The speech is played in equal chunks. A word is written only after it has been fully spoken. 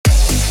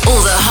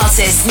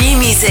hottest new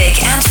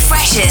music and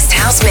freshest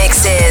house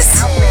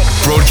mixes.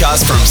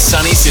 Broadcast from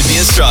sunny Sydney,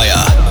 Australia.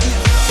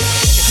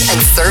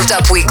 And served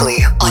up weekly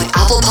on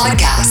Apple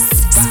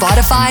Podcasts,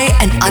 Spotify,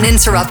 and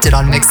uninterrupted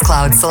on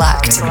Mixcloud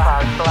Select.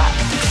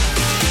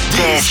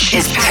 This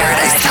is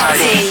Paradise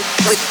Party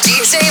with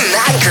DJ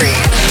Matt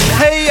Green.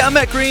 Hey, I'm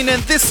Matt Green,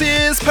 and this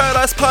is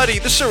Paradise Party,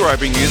 the show where I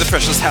bring you the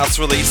freshest house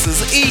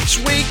releases each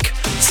week.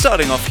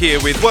 Starting off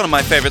here with one of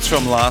my favourites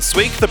from last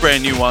week, the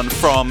brand new one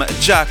from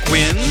Jack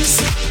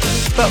Wins.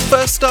 But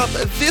first up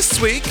this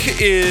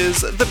week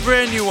is the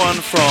brand new one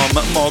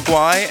from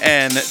Mogwai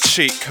and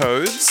Cheat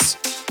Codes.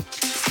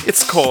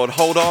 It's called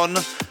Hold On.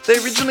 They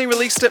originally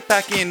released it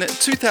back in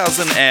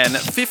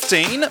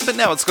 2015, but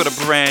now it's got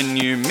a brand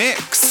new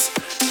mix.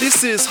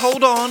 This is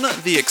Hold On,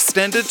 the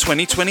extended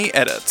 2020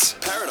 edit.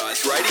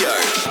 Paradise Radio.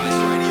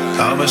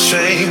 I'm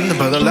ashamed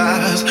by the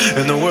lies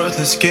and the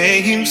worthless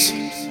games,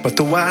 but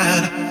the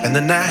wine and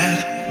the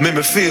night made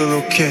me feel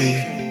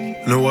okay.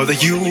 No other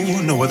you,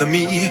 no other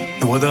me,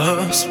 no other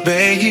us,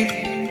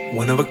 babe.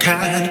 One of a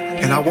kind,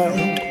 and I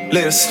won't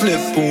let it slip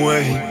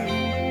away.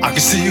 I can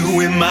see you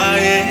in my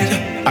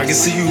head, I can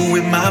see you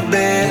in my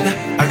bed,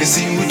 I can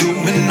see you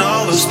doing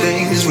all those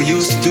things we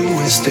used to do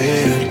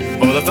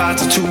instead. All the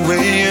fights at 2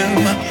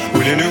 a.m.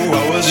 when you knew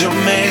I was your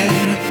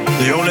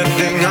man. The only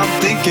thing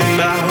I'm thinking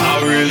about,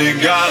 I really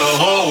gotta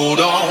hold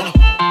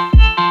on.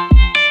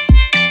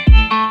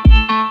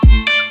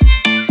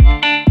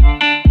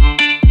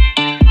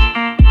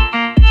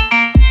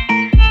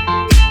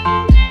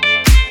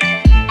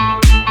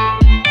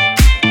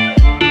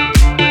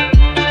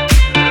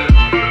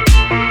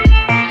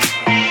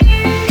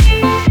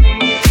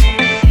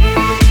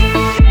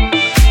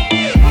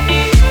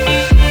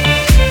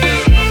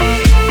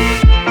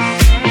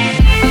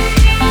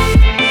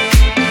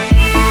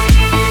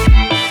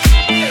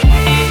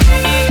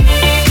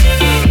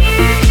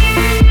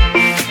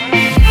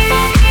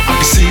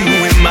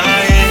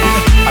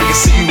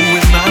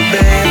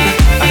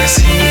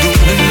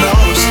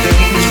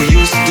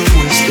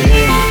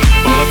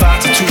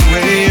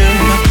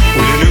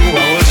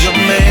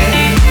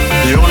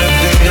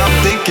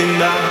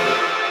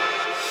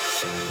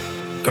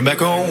 Come back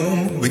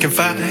home, we can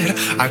fight,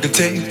 I can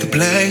take the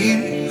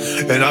blame.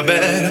 And I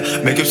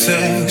bet making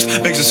sex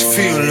makes us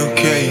feel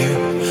okay.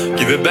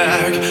 Give it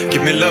back,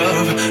 give me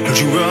love, don't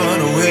you run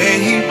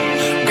away.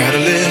 Got a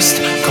list,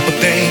 couple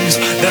things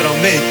that'll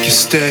make you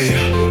stay.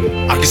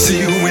 I can see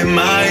you in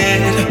my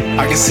head,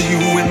 I can see you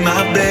in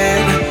my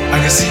bed, I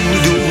can see you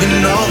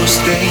doing all those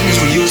things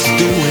we used to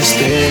do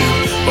instead.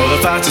 All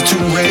the fights at 2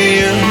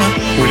 a.m.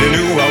 when you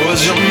knew I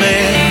was your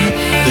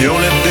man. The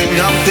only thing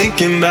I'm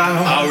thinking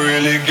about, I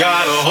really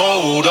gotta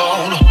hold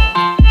on.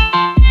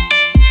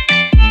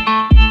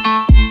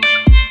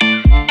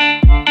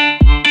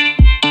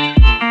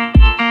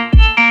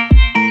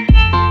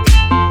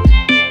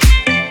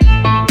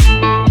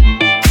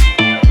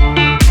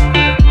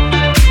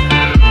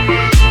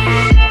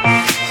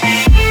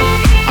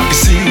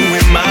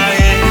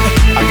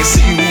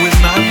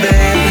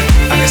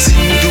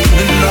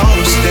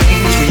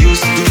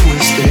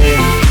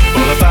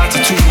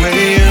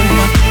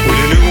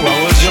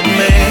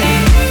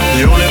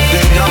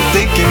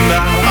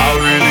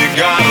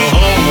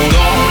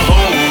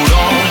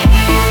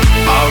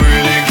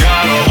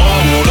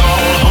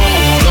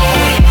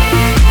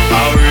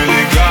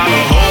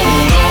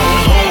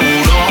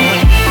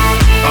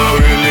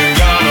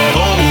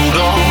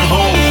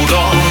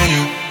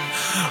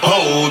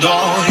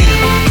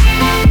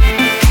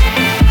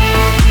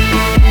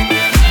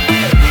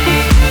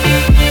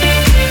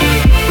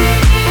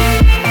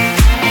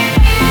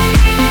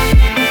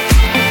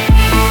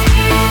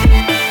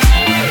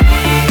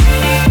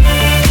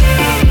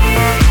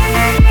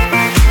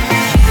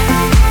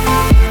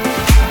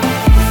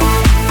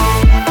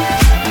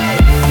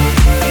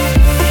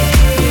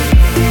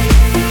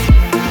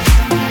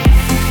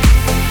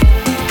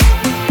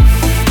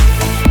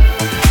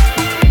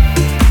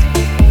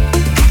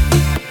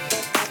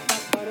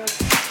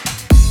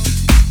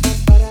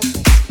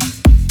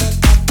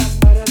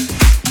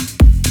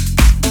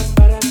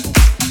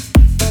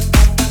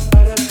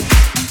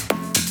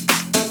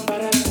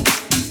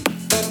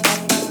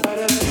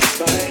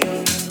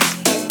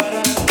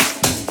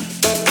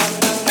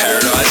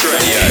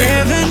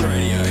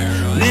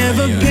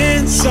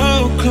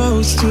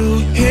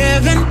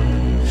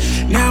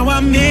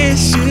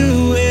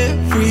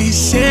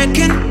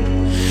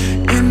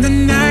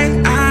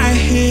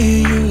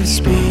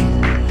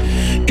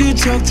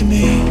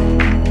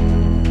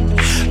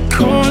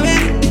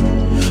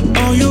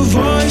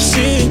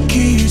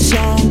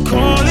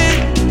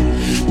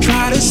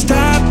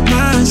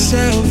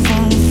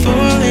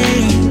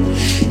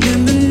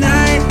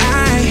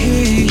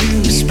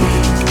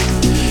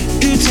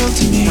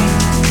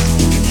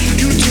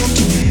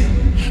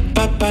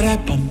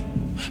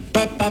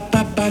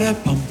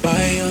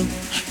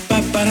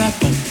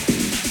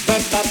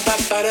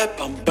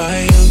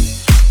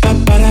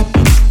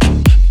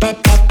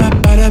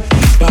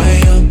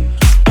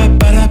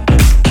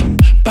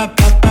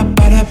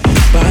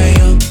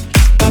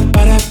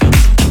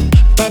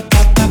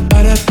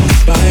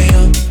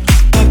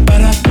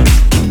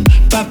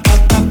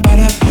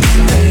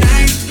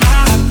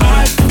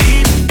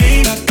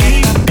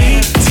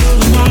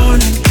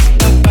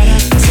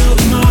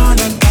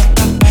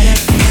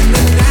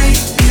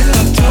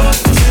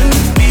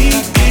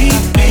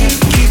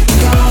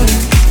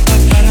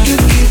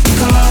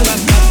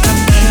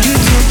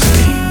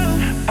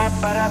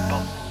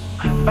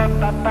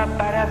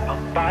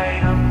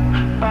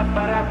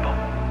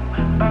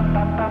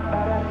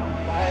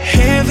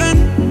 Heaven,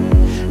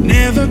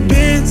 never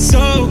been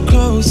so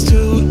close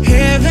to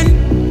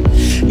heaven.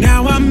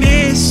 Now I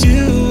miss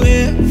you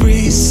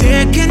every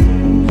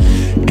second.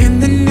 In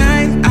the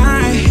night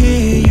I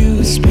hear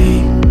you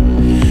speak.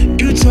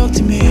 You talk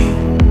to me,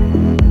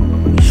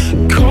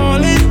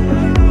 calling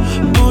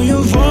on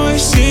your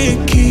voice,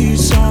 it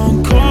keeps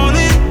on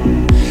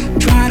calling.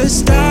 Try to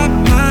stop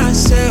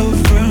myself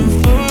from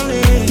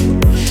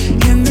falling.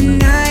 In the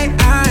night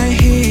I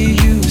hear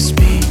you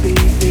speak.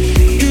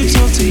 You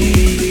talk to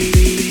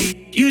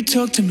me, you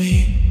talk to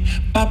me.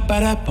 Ba ba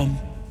da bum,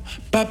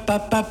 ba ba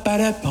ba ba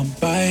da bum,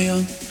 ba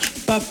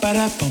ba ba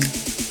da bum,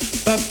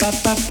 ba ba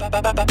ba ba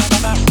ba ba ba ba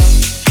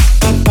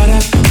ba da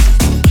bum,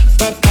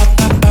 ba ba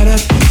ba ba da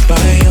bum,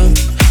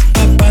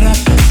 ba ba da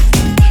bum,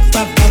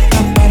 ba ba ba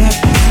ba da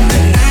bum. The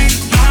night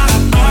my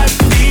heart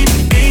beat,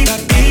 beat,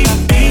 beat,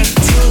 beat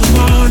till the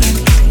morning,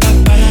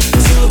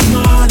 till the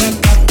morning.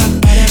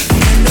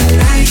 In the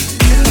night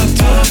you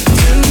talk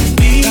to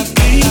me, beat,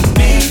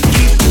 beat,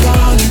 keep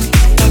calling,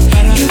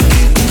 you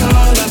keep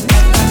calling.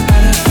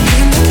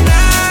 In the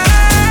night,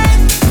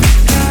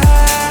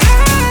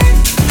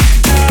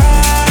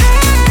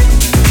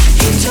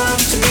 you talk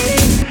to me,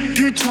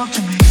 you talk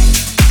to me.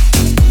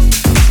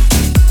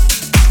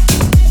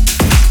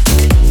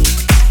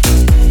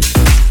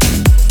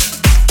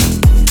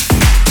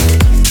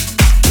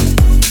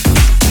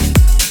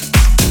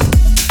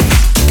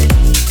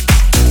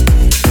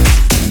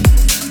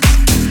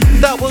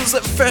 That was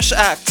Fresh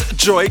Act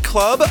Joy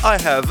Club. I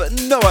have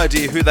no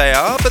idea who they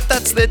are, but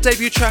that's their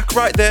debut track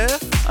right there.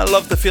 I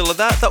love the feel of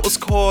that. That was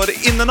called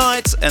In the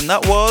Night, and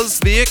that was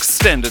the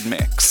extended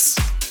mix.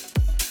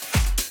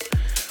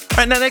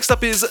 Alright, now next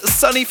up is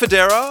Sonny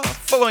Fodera.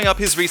 Following up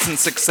his recent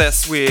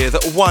success with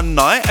One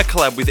Night, a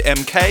collab with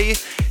MK,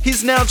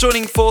 he's now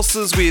joining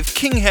forces with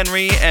King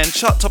Henry and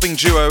chart-topping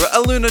duo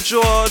Aluna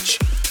George.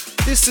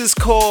 This is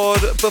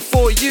called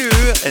Before You,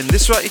 and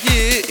this right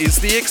here is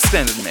the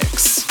extended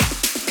mix.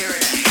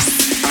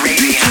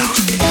 Radio.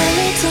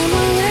 Every time I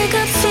wake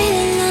up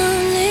feeling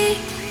lonely,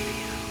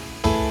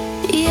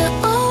 you're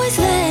always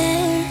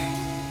there.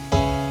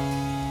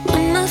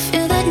 When I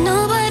feel that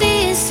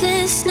nobody is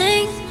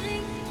listening,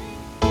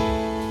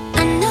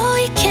 I know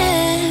you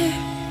care.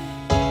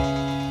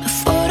 I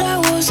thought I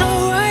was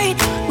alright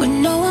with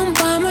no one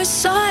by my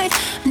side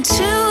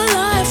until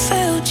I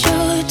felt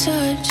your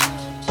touch.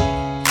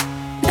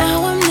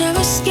 Now I'm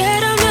never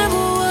scared, I'm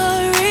never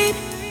worried,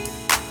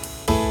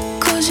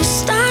 'cause you're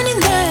standing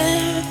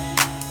there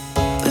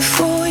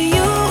before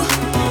you.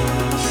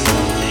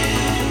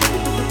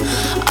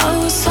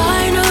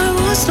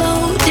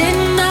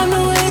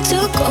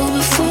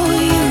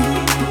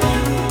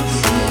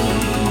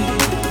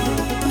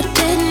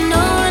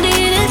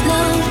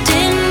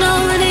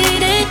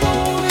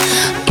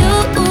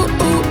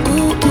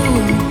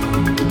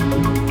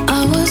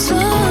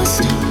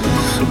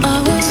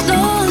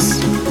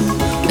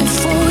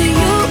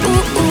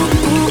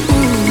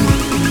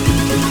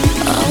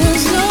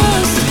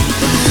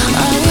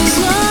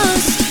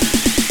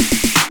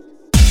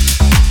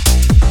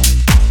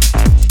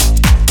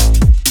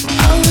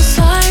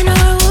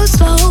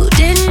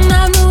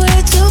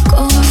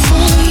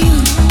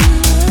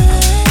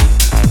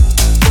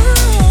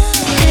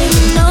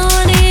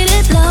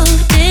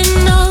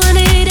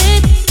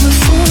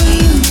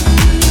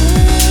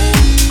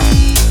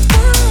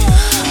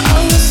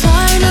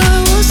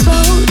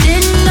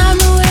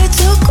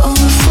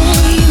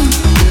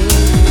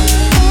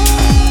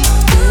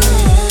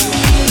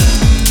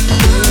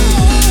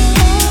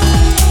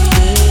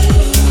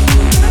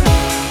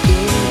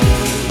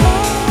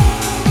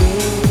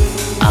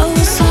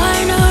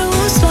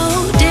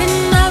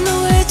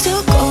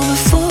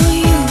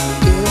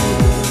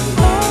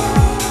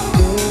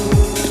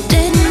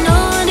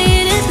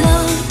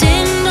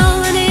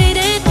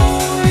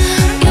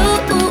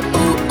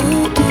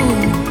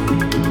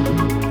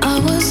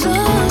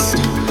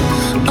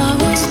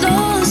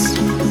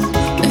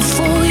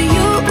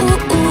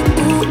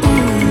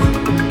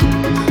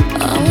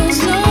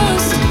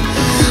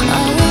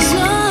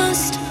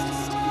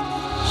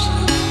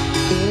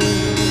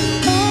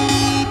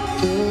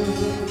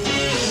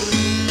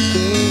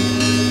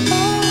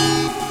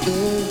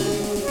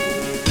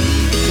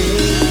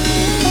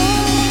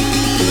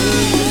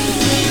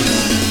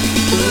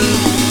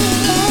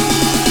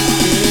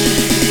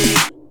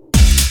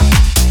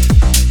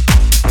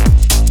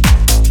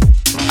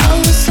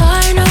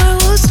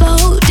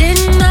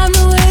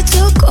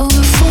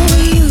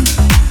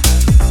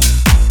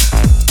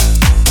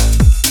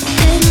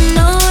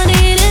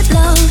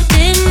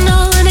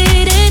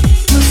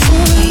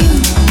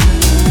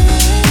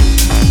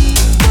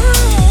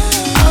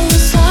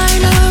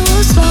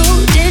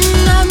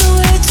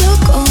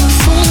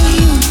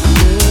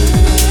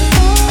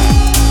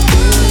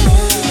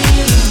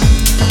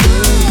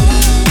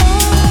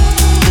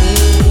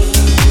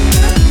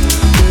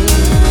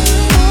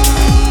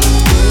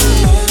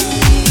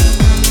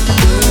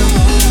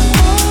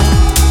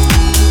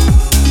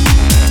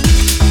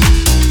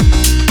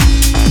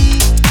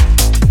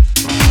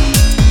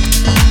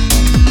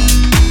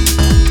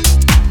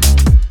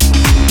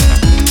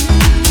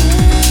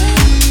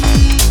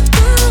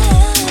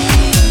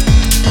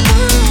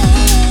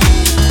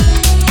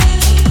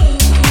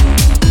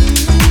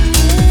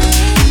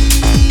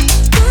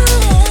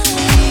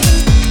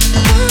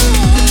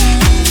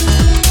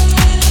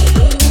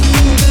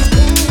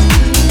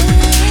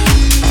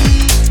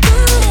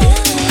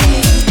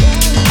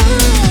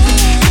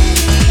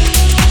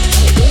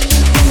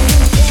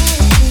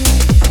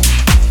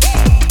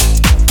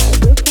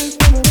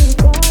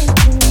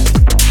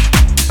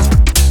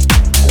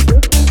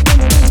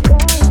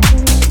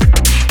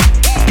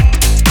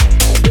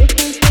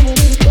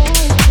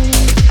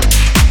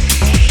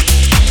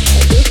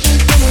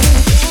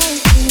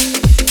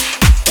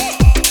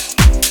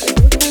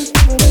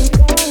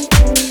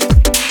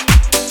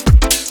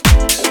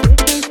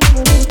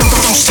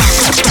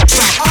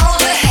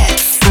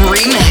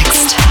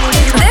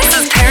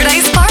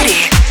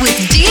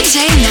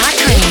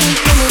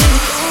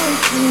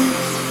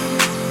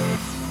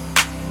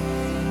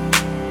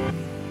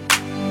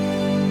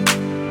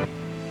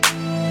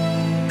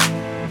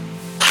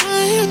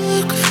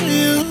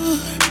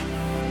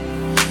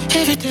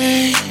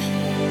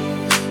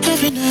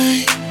 every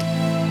night.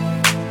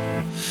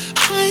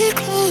 I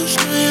close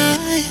my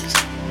eyes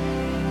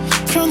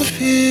from the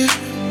fear,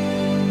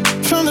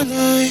 from the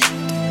light.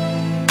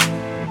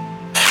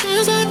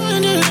 As I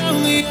wander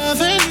down the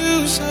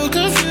avenue, so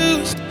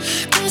confused,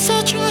 guess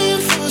I try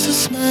and force a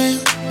smile.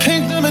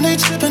 Pink lemonade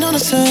sipping on a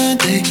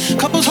Sunday,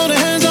 couples holding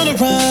hands on a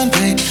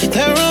runway.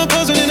 They're all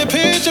posing in a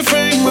picture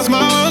frame with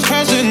my walls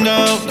crashing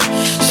down.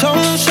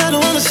 Solo shadow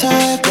on the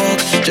sidewalk,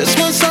 just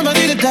want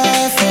somebody to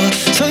die for.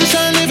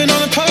 Sunshine living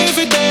on a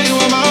perfect day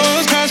while my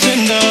walls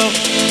crashing down.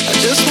 I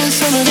just want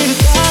somebody to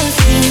die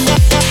for.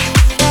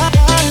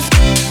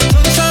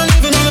 Sunshine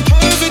living on a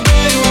perfect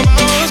day while my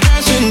walls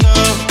crashing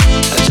down.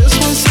 I just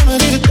want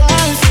somebody to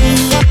die for.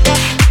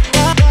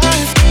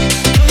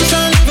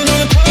 Sunshine living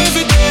on a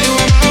perfect day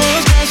while my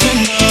walls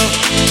crashing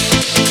down.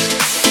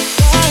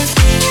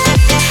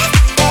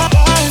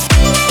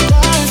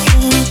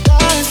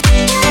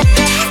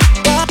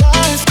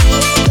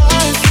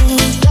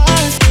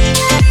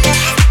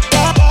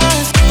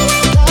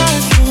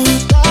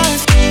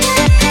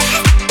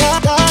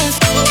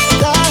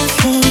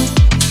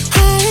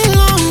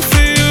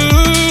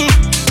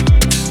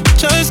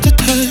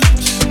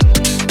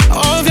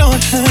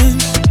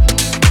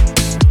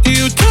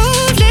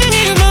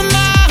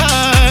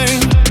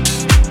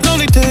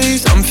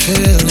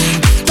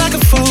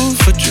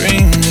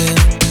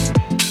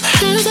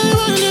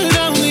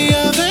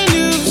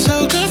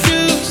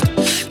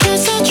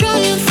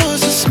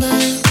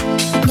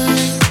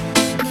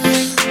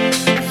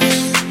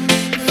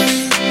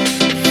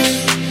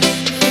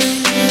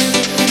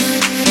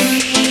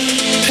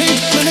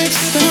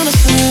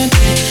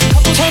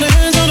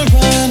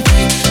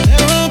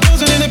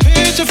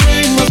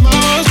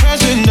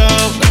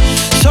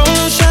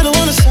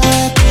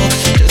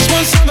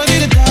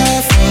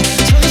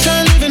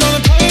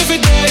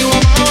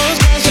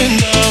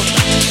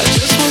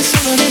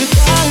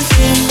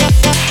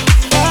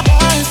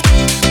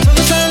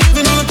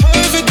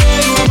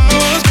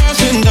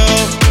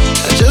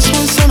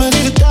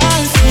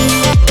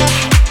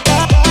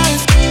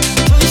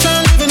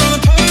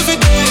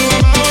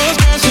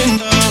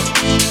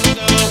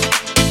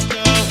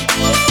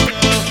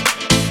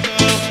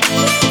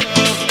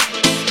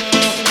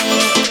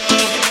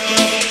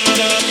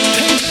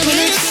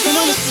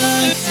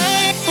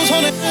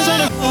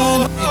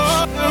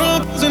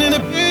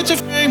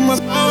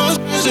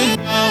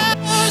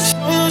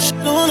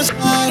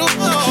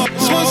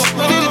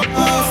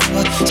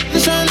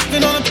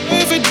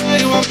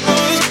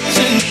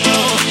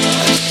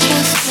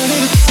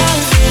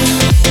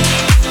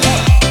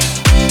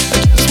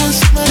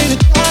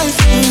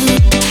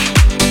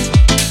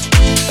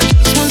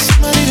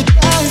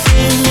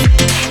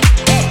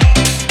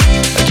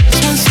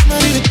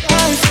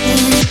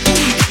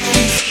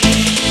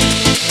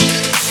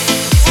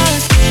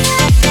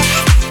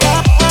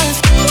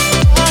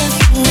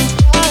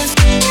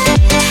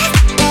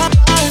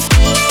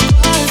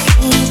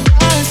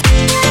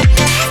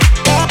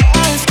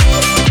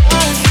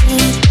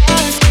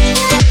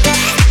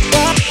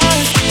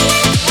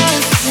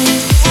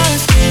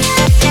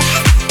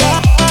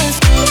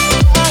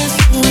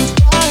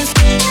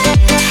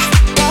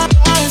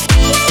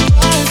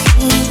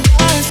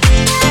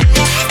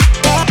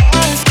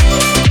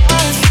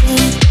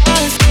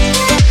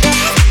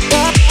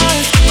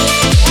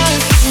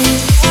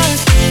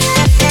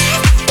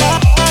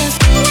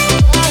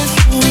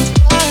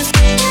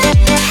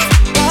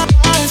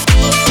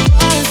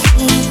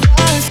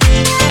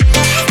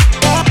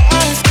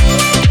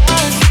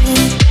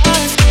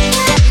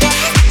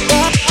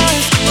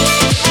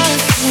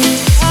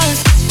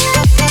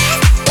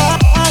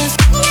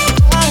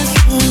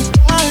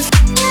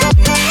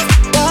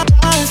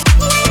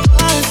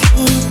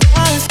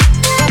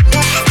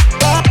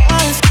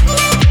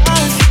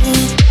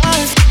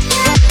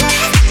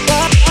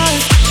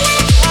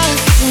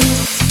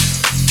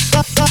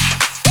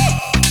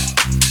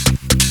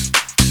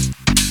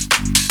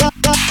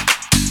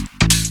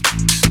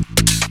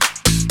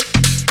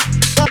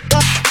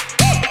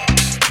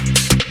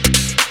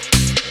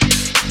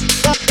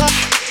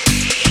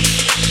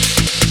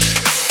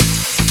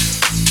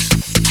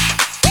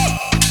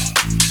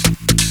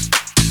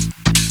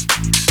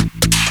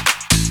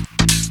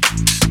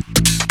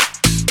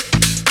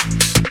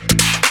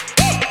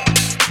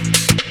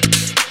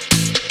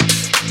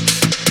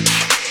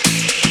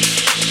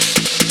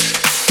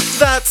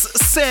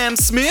 Sam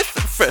Smith,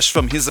 fresh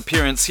from his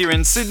appearance here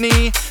in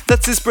Sydney.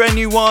 That's his brand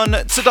new one,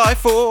 To Die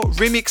For,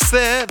 remix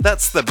there.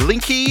 That's the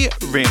Blinky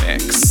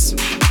remix.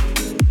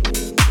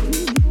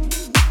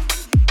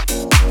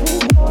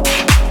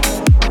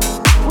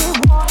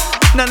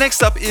 Now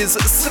next up is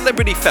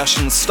celebrity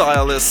fashion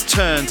stylist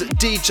turned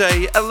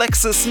DJ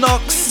Alexis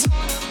Knox.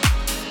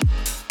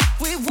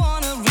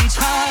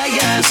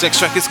 This next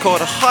track is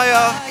called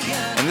Higher,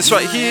 and this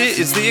right here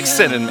is the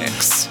extended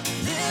mix.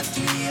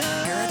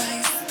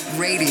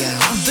 Radio.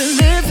 I've been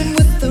living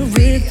with the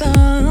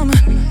rhythm,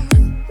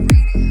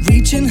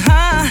 reaching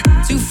high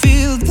to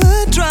feel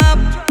the drop.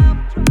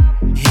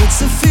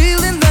 It's a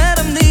feeling that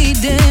I'm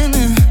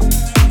needing,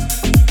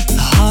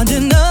 hard to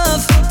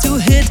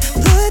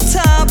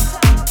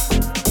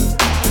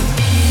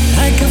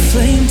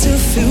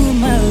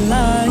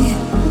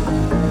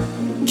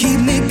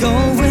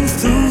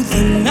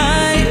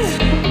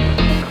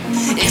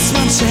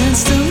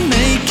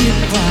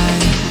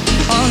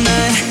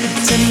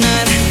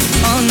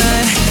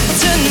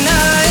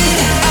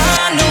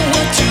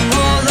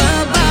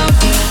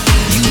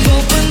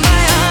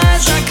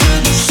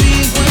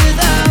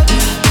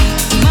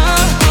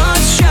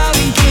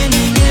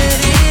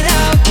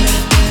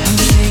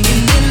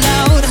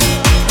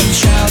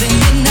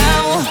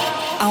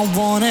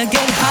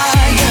go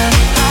higher,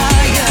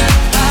 higher,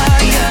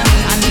 higher.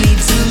 I need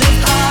to live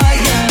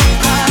higher,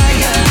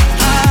 higher,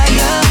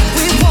 higher.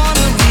 We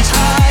wanna reach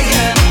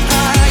higher,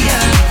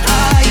 higher,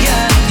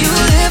 higher. You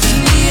lift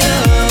me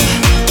up,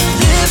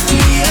 lift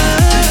me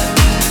up.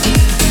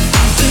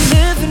 I've been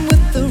living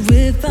with the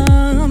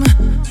rhythm.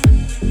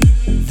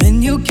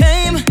 Then you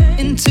came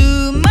into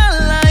my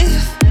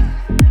life.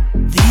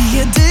 The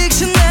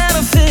addiction that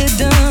I've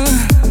hidden.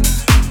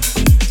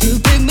 You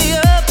pick me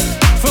up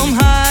from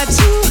high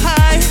to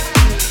high.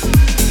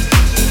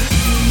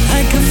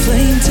 Like a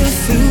flame to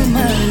fuel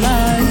my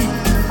life.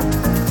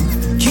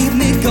 Keep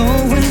me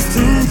going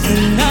through the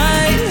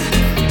night.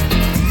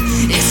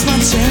 It's my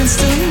chance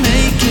to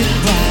make it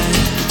right.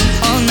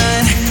 All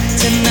night,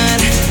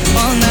 tonight,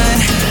 all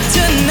night,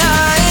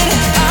 tonight.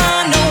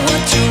 I know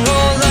what you're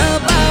all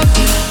about.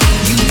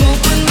 You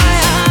opened my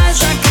eyes,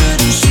 I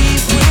couldn't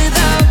sleep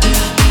without.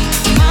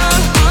 My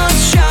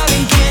heart's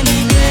shouting, can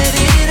you let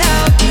it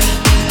out?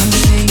 I'm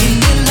singing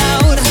it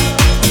loud,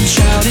 I'm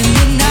shouting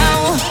it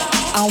now.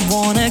 I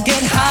wanna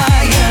get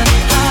higher,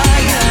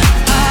 higher,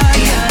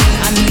 higher.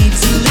 I need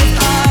to live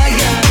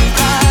higher,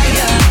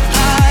 higher,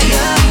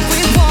 higher. We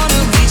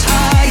wanna reach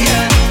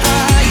higher,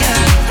 higher,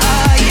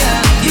 higher.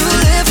 You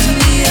lift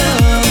me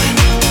up,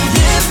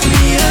 lift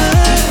me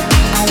up.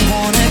 I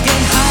wanna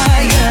get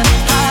higher,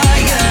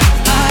 higher,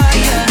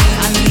 higher.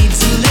 I need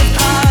to live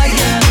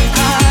higher,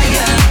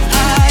 higher,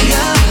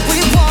 higher. We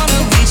wanna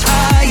reach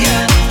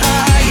higher,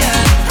 higher,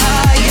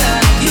 higher.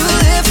 You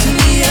lift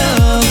me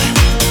up,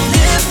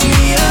 lift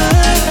me up.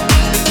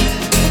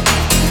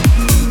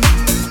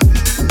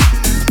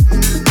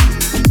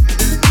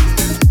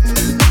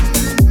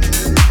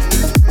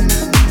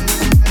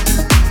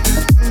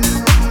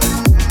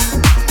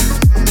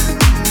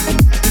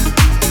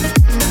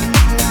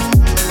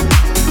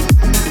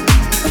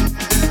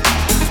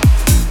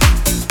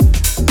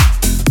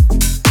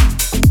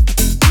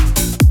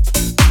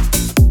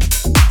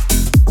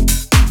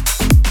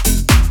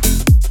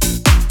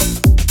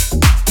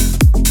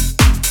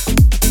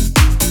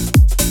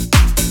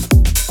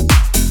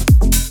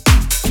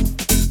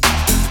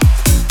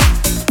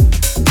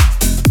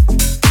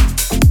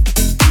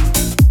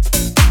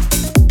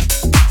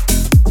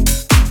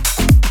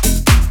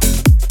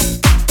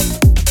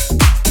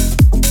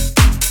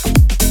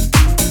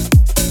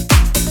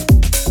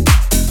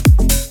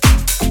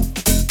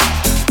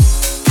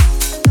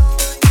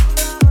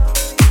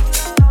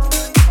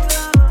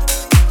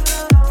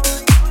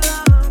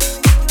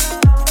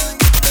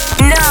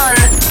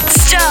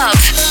 Non-stop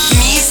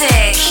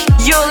music.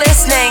 You're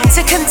listening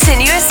to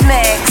Continuous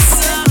Mix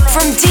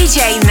from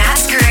DJ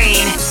Matt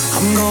Green.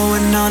 I'm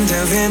going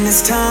under, and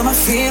this time I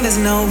feel there's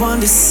no one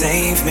to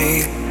save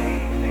me.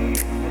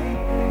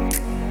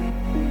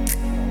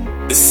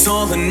 This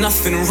all and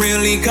nothing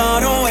really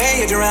got away,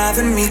 you're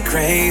driving me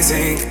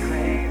crazy.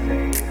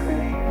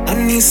 I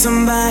need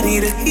somebody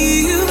to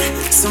heal,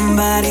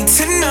 somebody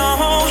to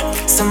know,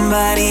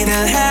 somebody to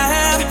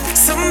have,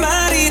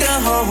 somebody to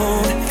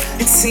hold.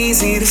 It's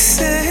easy to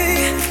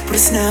say, but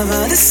it's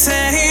never the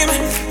same.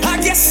 I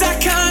guess I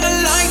kinda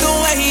like the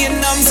way it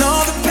numbs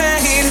all the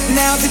pain.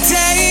 Now the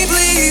day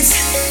bleeds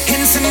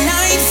into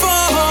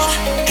nightfall,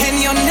 and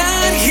you're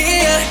not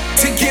here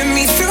to get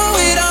me through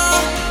it all.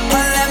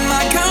 I let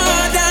my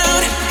guard down,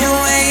 and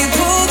when you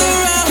pulled the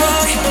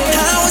rug,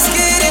 I was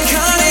getting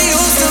kinda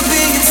used to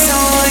being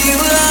someone you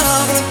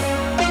loved.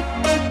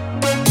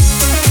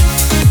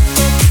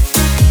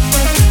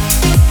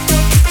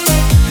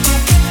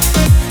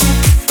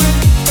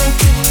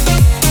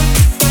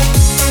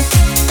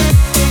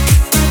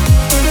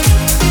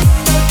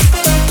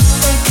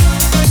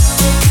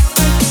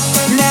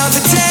 Now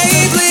the day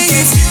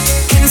bleeds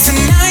into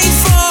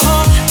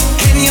nightfall,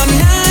 and you're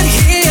not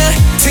here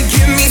to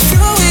get me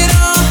through it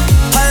all.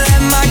 I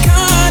let my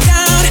guard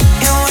down,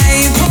 and when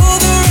you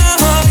pulled the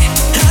rug,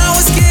 I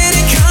was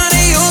getting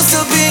kinda used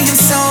to being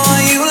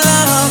someone you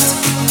loved.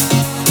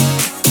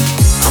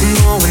 I'm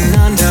going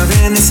under,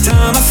 and this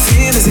time I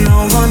feel there's no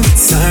one to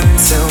turn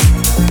to.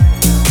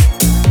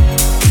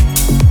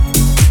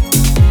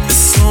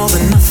 This all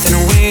and nothing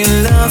way of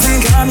loving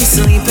got me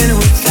sleeping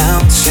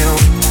without you.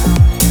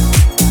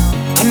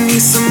 I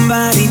need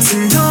somebody to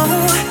know,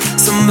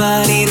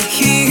 somebody to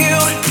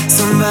heal,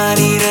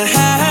 somebody to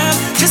have,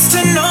 just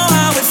to know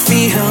how it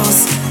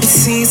feels.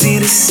 It's easy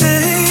to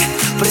say,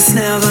 but it's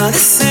never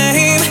the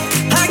same.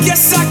 I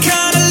guess I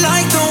kinda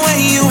like the way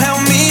you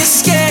help me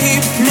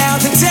escape. Now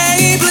the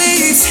day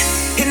bleeds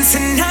into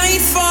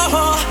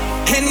nightfall,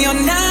 and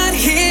you're not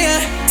here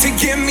to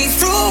get me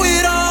through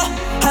it all.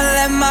 I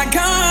let my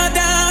guard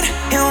down,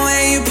 and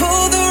when you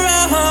pulled the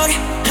rug,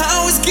 I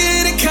was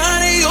getting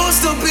kinda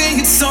used to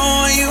being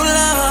someone you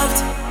loved.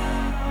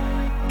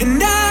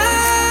 And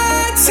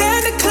I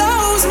tend to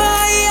close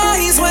my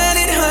eyes when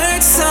it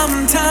hurts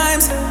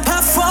sometimes. I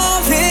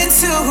fall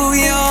into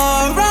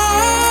your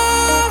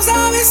arms.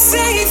 I'll be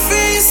safe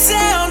and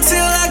sound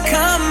till I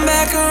come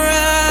back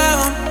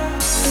around.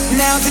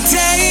 Now the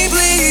day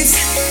bleeds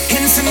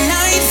into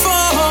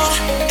nightfall,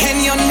 and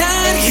you're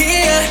not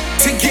here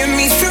to get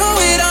me through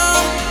it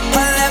all.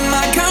 I let my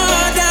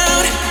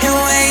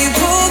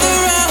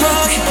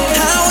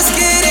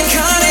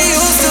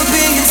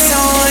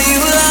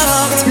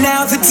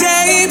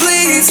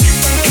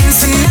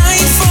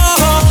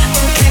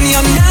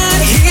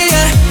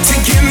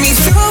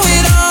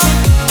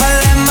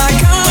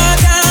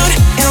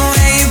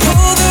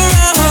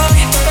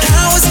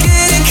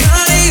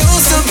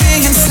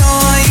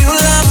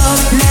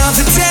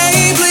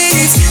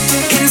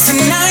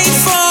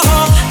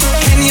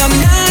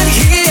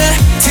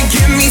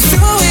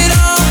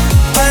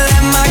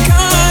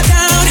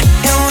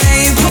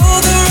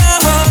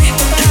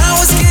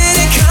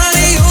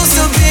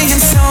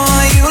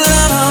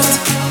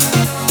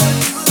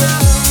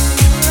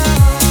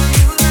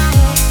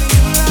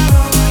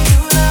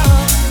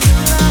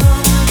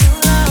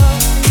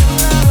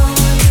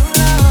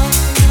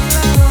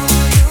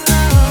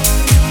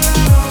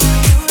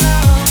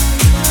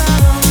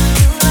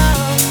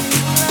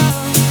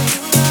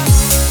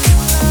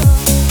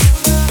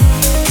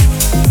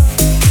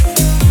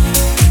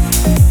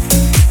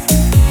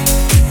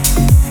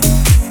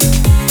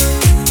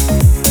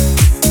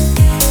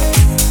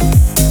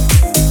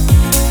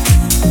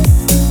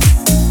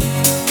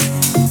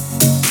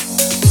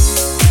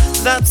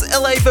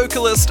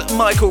vocalist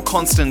Michael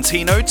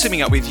Constantino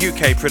teaming up with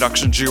UK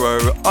production duo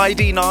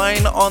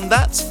ID9 on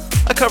that.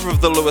 A cover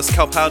of the Lewis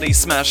Capaldi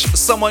smash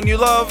Someone You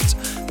Loved.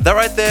 That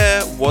right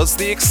there was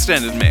the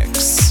extended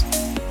mix.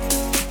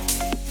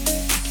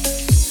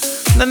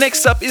 The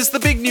next up is the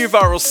big new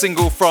viral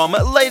single from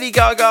Lady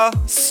Gaga,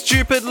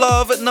 Stupid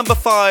Love, number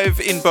 5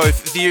 in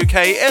both the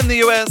UK and the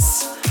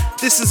US.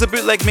 This is a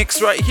bootleg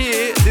mix right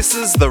here. This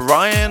is the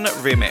Ryan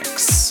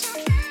remix.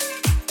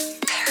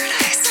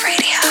 Paradise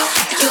Radio.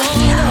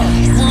 You're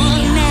the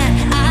one that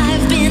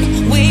I've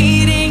been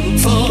waiting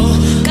for.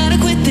 Gotta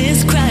quit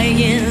this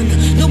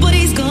crying.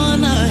 Nobody's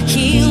gonna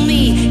heal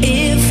me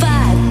if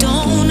I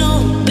don't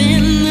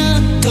open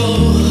the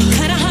door.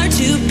 Kinda hard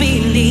to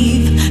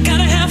believe.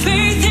 Gotta have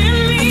faith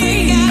in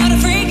me. I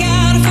freak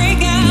out, I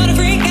freak out, I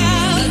freak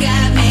out. Look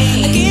at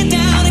me. I get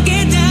down, I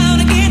get down,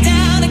 I get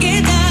down, I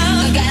get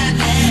down. Look at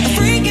me. I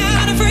freak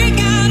out, I freak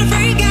out, I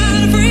freak out,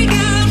 I freak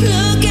out.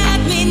 Look at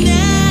me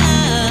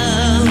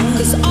now.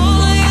 'Cause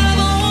all I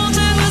ever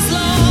wanted was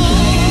love.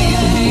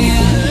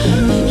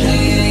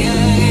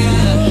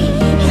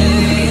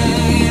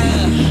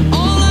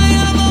 All I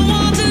ever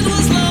wanted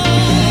was love.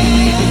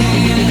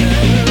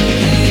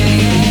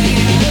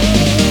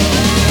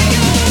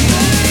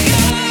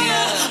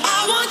 I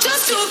want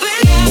just to be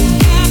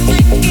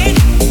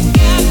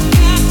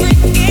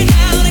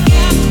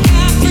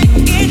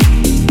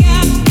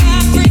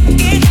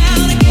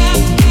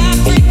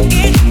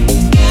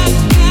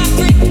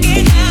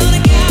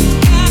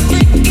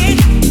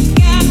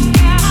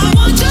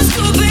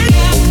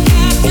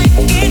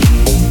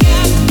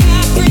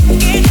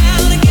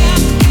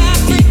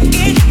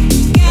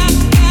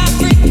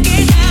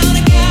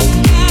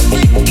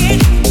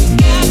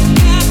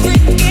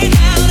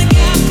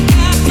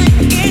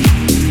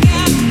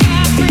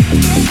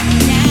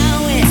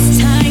Now it's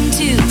time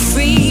to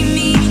free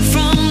me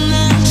from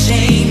the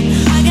shame.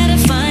 I gotta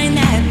find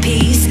that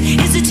peace.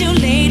 Is it too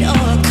late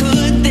or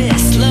could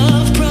this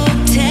love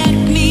protect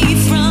me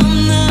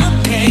from the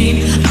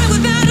pain? I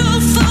would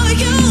battle for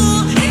you,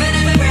 even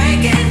if I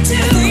break in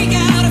two. Freak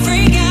out, I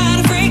freak out,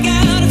 I freak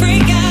out, I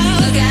freak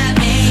out. Look at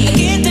me. I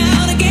get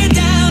down, I get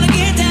down, I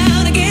get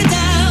down, I get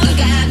down. Look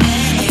at me.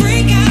 I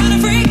freak out, I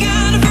freak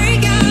out, I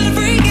freak out, I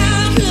freak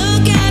out.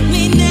 Look at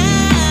me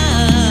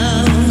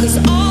now. 'Cause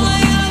all I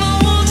ever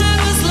wanted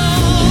was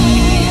love.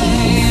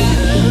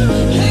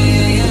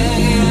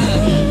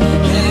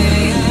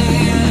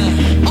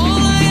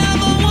 All I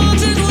ever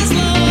wanted was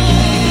love.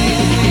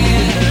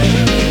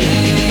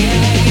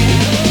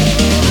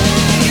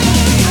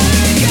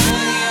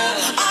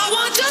 I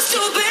want just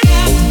to be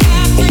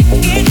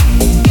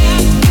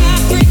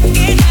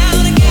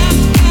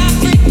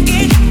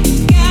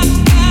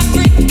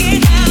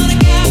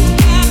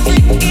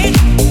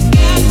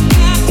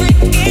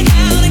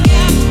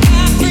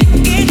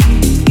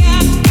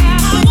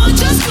I want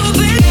just to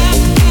be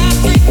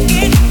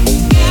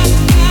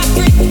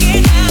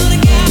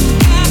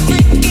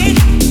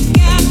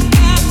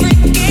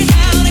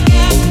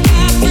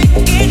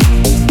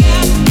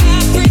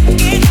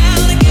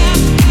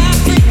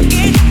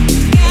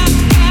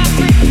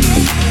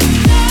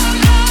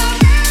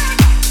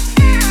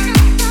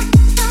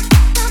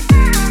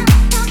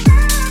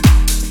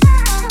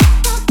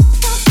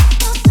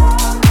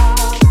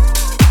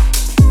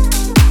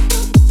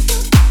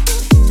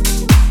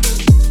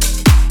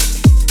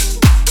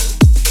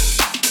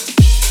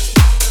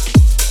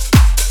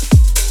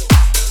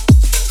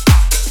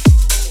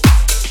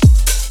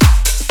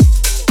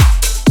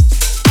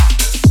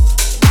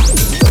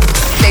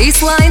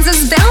Baselines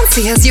as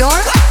bouncy as your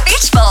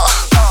beach ball.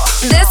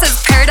 This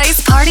is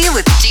Paradise Party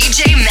with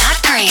DJ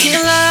Matt Green.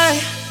 Can't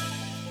lie,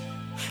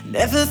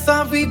 never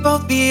thought we'd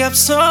both be up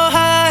so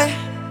high.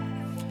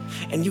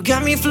 And you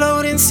got me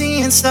floating,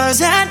 seeing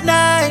stars at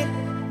night.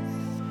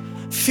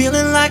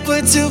 Feeling like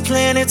we're two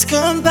planets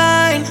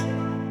combined.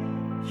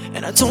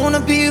 And I don't wanna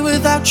be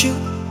without you.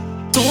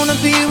 Don't wanna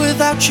be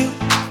without you.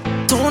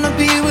 Don't wanna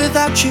be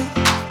without you.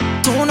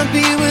 Don't wanna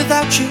be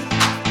without you.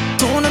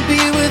 Don't wanna be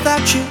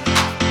without you.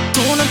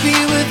 Don't wanna be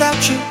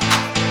without you.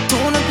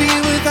 Don't wanna be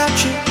without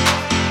you.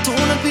 Don't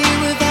wanna be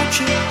without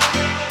you.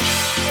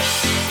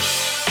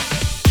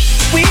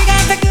 We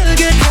got the good,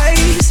 good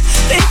place.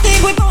 They think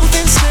we're both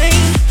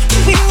insane.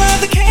 We love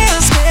the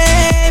chaos,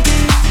 baby.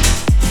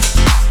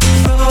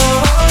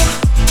 Oh,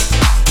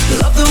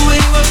 love the way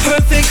we're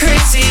perfect,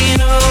 crazy, you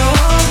know.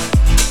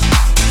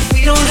 We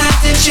don't have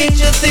to change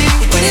a thing.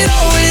 When it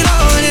all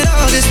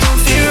just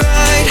don't feel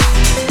right.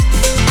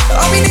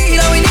 All we need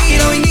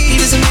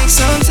is to make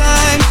some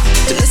time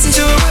to listen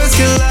to our words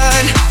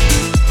collide.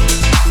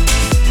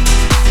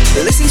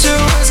 Listen to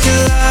our words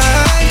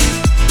collide.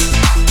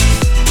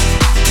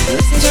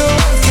 Listen to our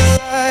words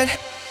collide.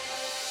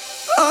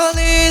 All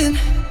in.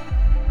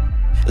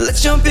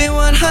 Let's jump in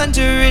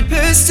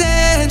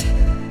 100%.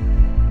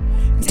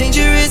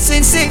 Dangerous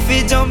and safe,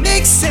 it don't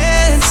make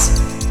sense.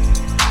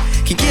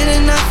 Can't get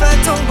enough, I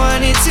don't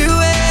want it to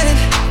end.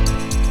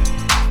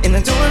 And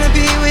I don't wanna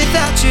be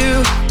without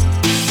you.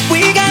 We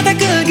got that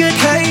good, good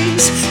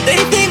place. They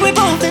think we're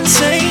both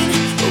insane,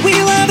 but we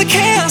love the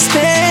chaos,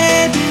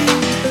 baby.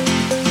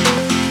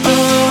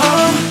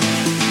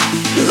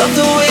 Love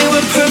the way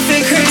we're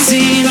perfect,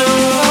 crazy, no.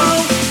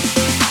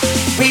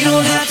 We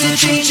don't have to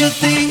change a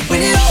thing.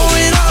 When it all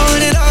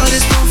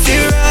just don't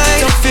feel right.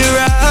 Don't feel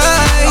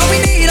right. All we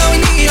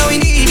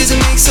need is to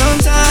make some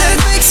time.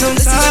 Let's make some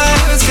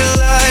time. Listen to words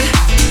collide.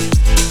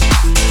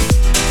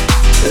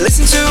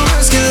 Listen to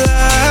words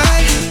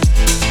collide.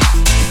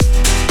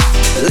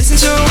 Listen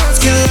to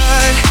words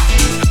collide.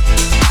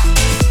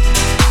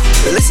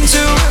 Listen to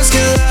words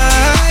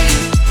collide.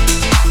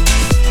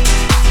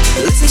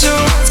 Listen to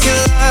words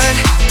collide.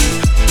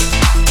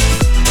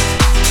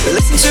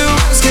 Listen to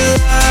words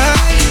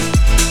collide.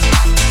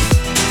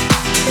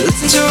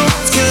 Listen to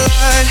words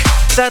collide.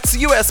 That's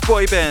US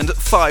boy band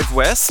 5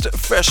 West,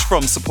 fresh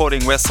from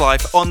supporting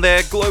Westlife on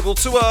their global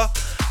tour.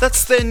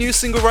 That's their new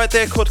single right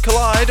there called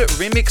Collide,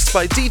 remixed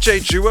by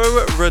DJ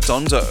duo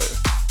Redondo.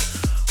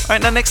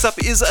 Alright, now next up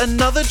is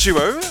another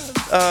duo.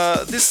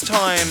 This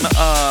time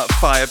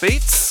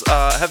Firebeats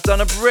have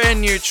done a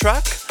brand new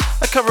track,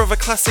 a cover of a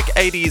classic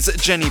 80s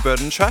Jenny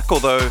Burton track,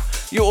 although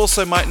you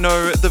also might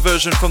know the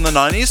version from the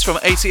 90s from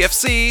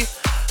ATFC.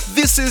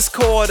 This is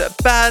called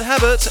Bad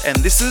Habit, and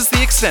this is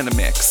the extended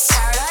mix.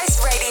 Paradise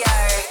Radio.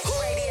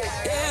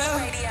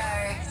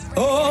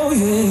 Oh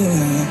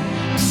yeah.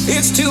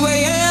 It's 2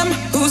 a.m.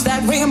 Who's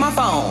that ringing my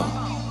phone?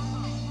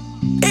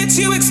 It's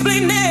you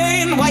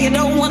explaining why you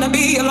don't wanna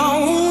be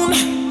alone.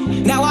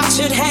 Now I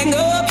should hang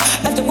up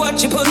after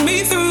what you put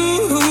me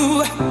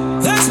through.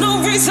 There's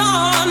no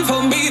reason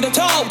for me to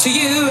talk to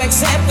you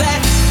except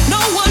that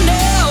no one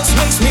else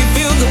makes me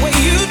feel the way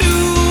you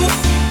do.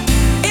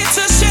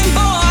 It's a shame,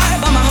 boy,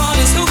 but my heart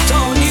is hooked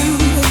on you.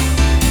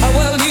 Oh,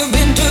 well, you've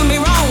been doing me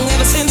wrong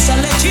ever since I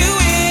let you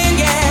in,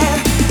 yeah.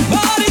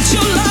 But it's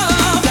your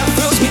love that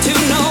thrills me to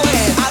know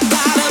it. I've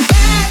got a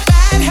bad,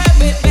 bad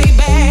habit,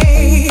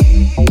 baby.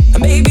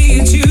 Maybe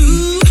it's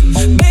you,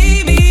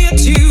 maybe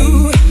it's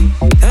you.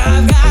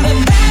 I've got a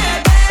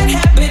bad, bad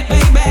habit,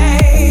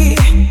 baby.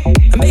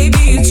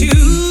 Maybe it's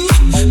you,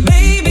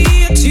 maybe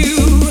it's you.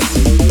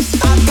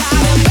 I've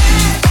got a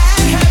bad,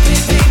 bad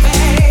habit,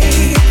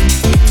 baby.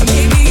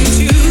 Maybe it's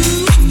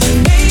you,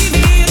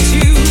 maybe it's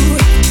you.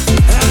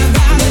 I've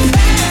got a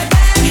bad,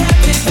 bad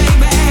habit,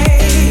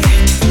 baby.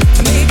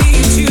 Maybe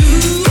it's you,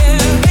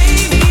 yeah,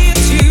 maybe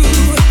it's you.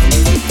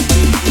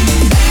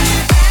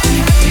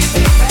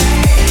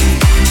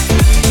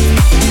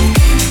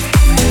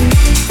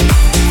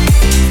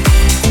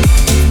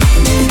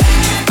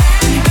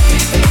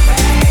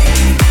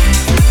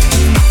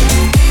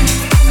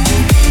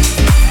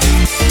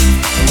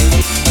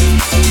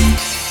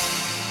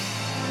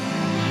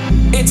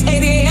 It's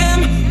 8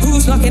 a.m.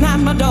 Who's knocking at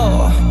my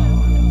door?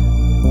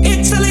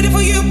 It's a lady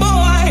for you,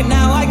 boy.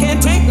 Now I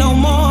can't take no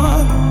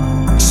more.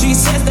 She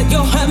says that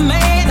you're her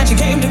man, that she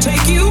came to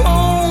take you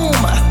home.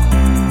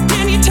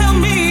 Can you tell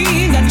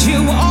me that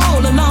you were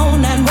all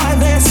alone and why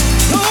there's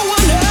no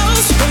one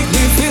else to make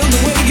me feel the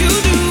way you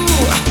do?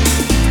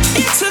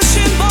 It's a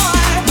shame,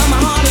 boy, but my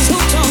heart is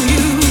hooked on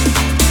you.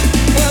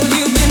 Well,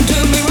 you've been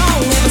doing me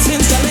wrong ever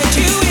since I let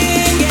you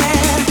in,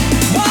 yeah.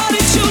 But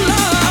it's your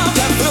love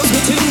that thrills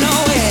me to know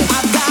it.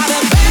 I've got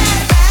a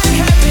bad, bad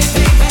habit,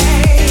 baby.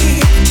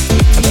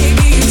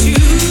 Maybe it's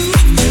you,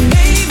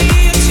 maybe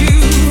it's you.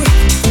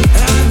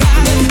 I've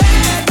got a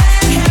bad,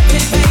 bad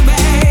habit,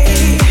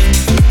 baby.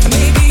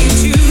 Maybe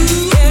it's you,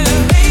 yeah,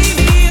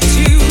 maybe it's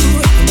you,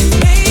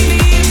 maybe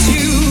it's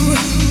you.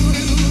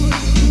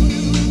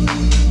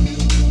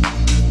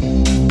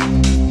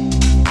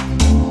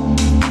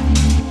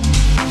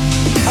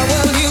 Oh,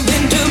 well, you've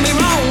been doing me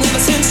wrong ever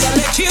since I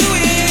let you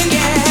in,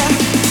 yeah.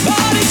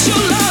 But it's your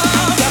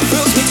love that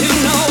thrills me to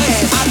know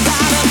it. I've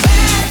got a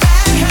bad,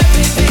 bad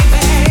habit,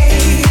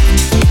 baby.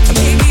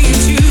 Maybe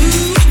it's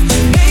you,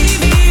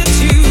 maybe it's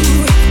you.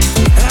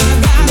 I've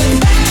got a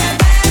bad,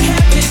 bad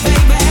habit,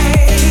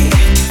 baby.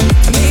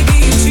 Maybe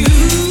it's you,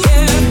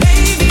 yeah,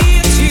 maybe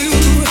it's you.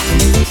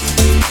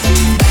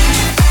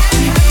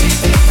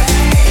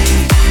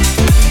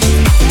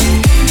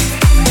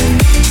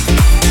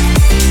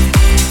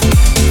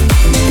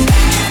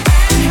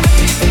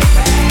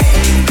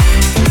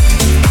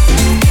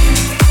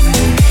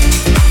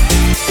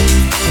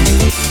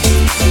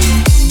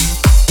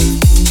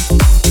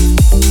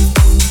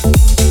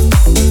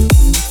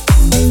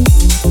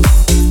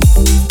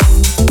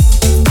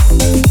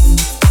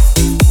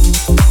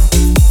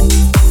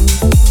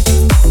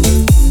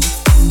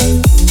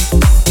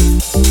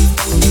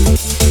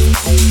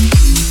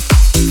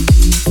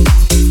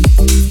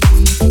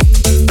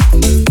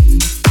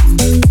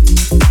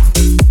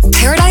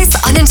 Paradise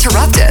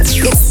Uninterrupted.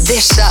 It's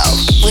this show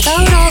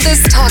without all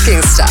this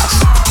talking stuff.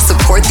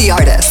 Support the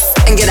artists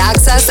and get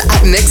access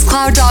at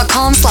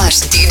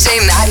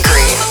mixcloud.com/DJ Matt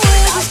Green.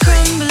 was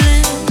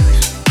crumbling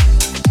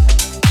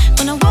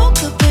when I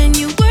woke up and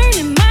you weren't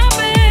in my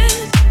bed,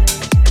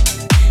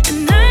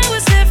 and I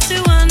was left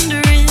to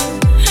wondering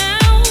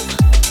how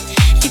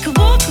you could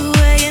walk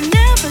away and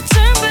never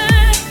turn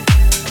back.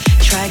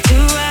 Tried to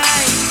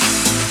right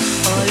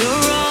all your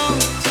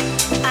wrongs.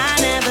 I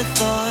never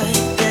thought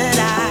that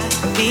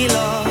I'd be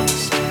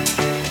lost,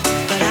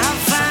 but I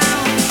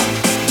found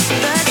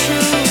the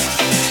truth.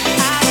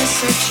 I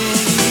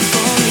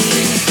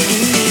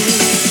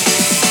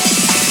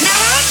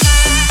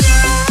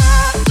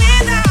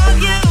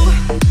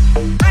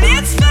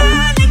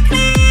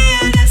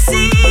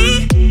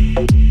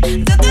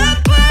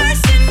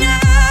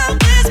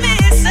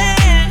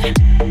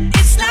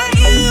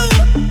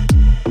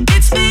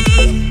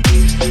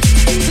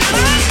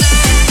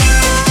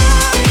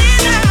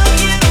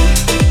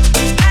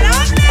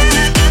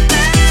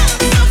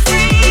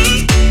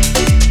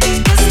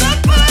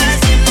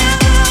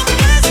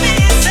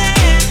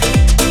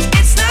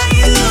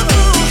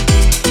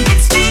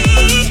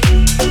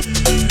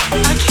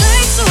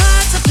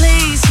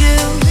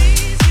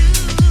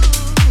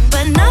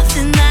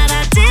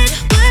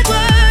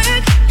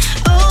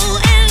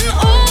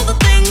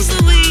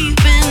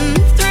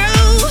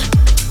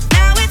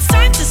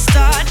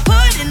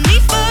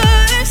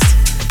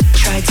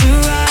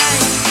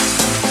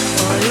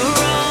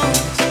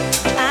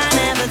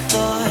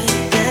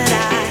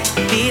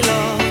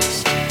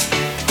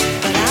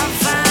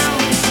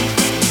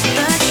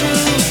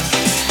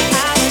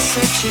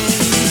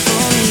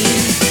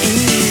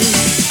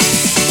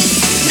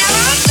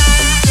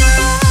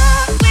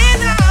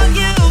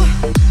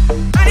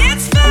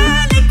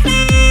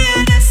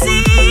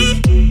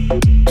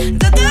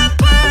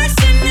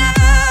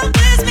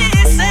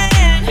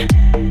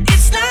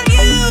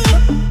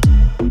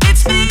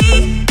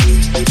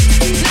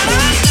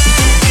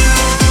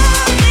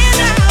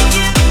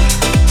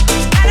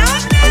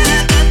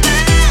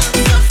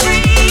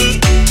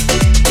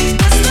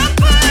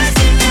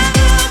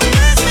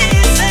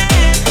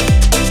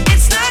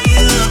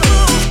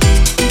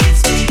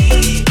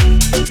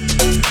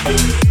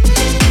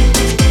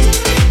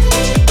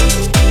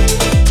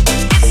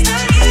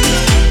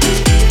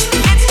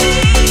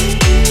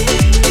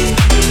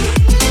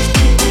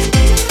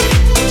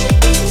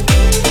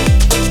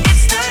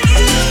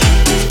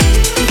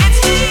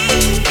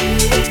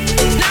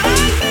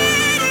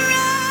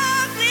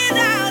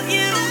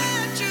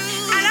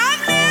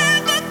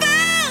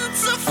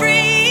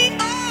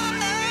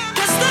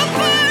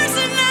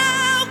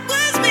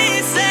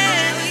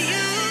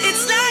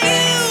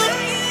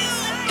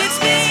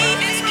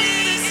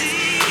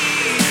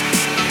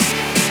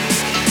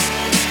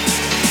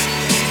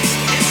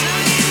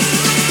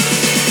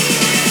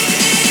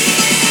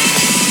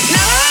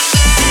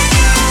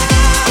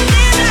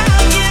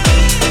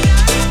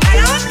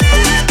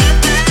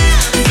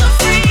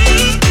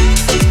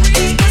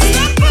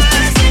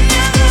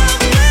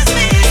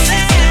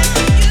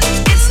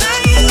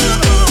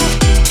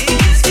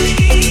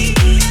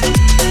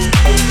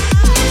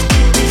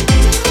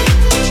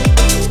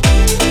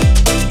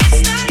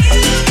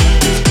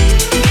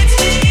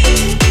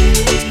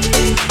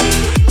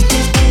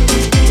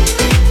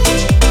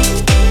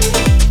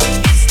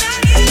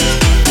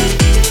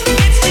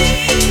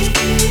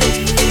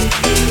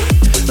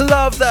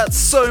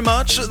So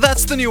much.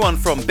 That's the new one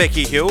from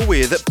Becky Hill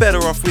with Better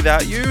Off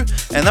Without You,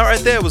 and that right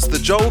there was the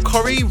Joel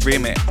Corry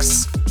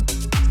remix.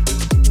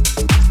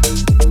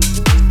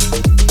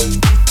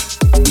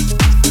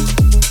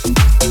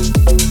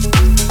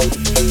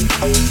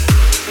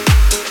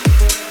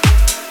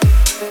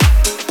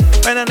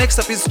 And now next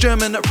up is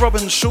German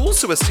Robin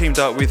Schulz, who has teamed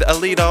up with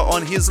Alida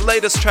on his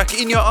latest track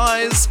In Your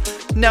Eyes.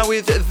 Now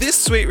with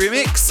this sweet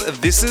remix,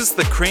 this is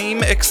the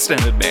Cream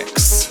Extended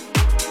Mix.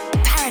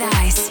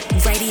 Paradise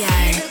Radio.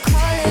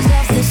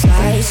 The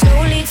sky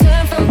slowly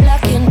turn from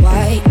black and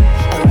white.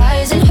 A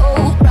rising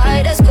hope,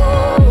 bright as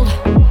gold.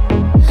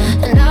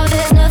 And now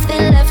there's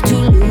nothing left to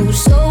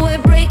lose. So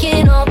we're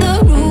breaking all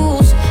the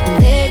rules.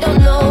 And they don't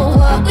know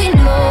what we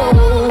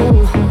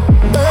know.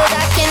 But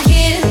I can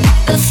hear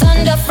the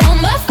thunder from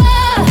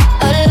afar.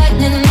 A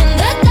lightning in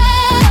the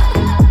dark.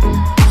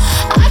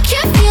 I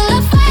can feel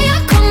a fire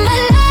come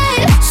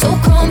alive. So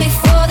calm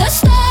before the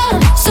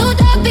storm. So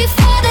dark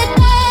before the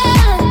dark.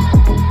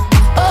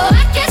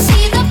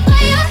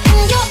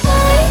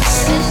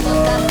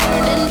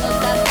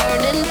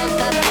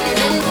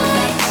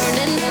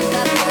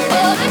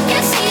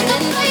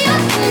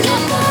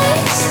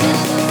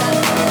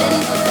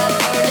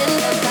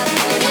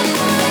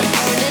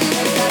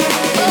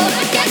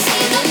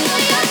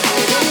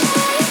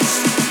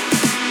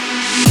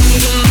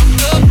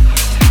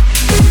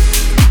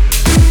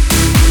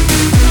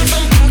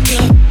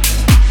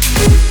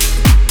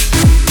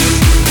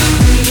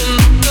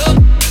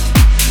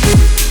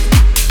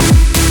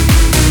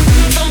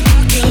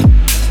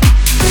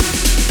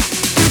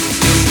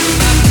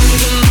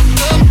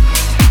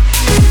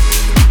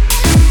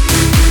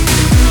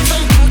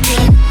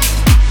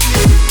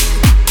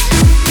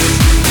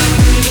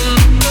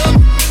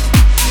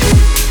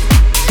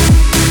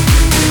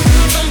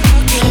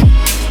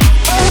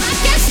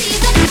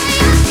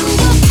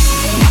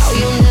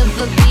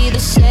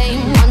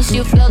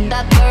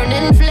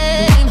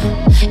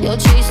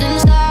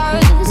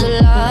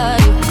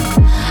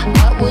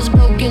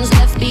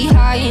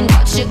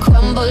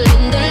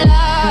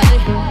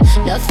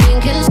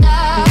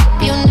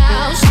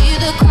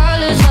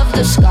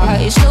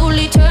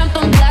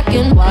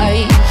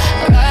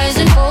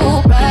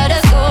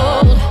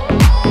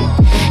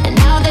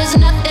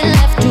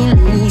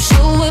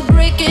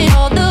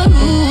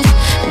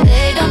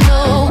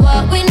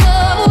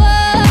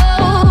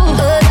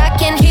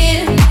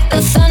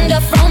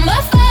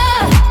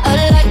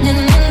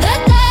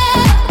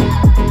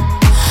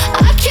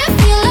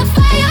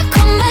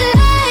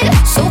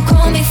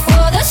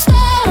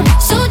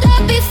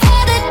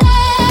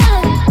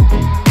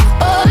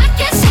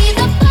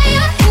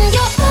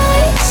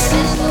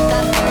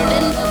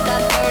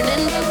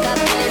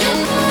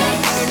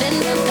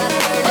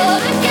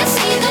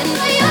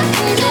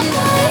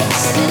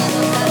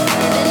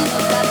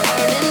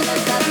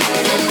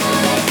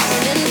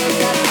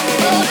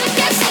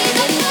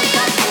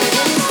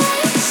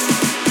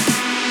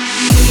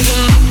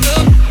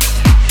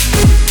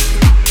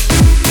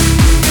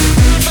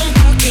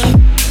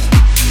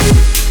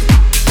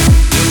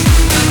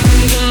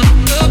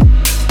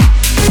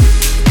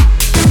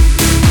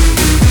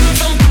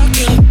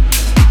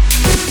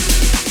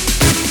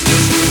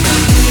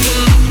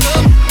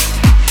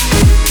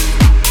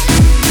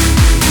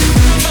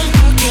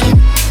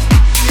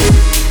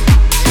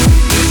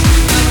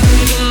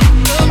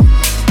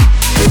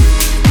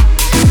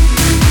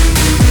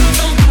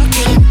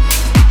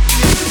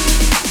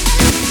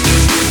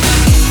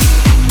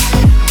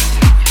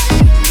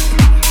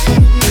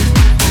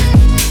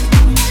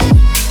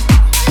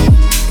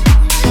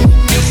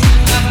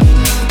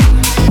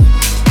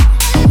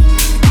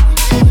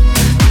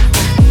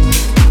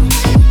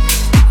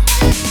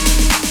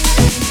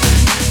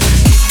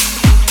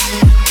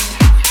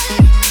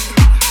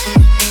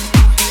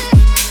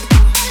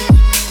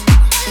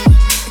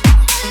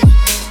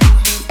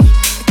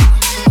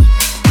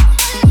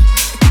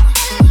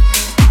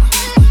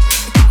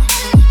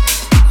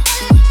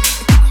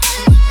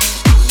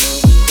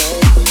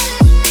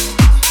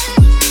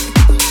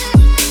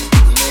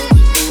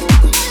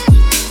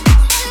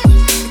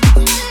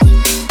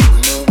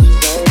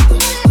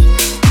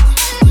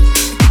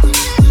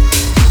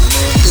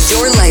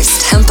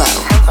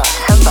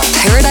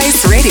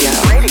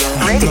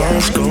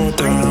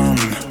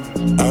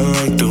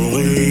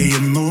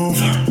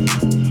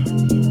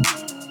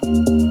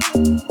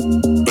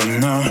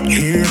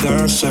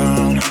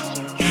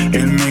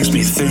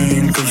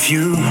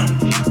 you.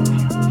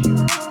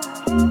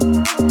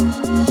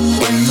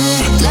 When the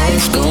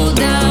lights go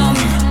down,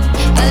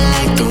 I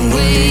like the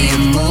way you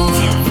move.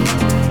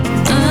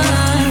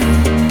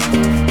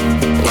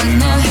 When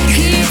I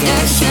hear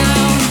that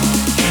sound,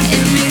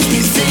 it makes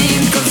me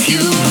think of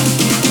you.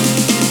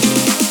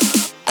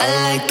 I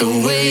like the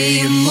way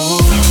you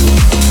move.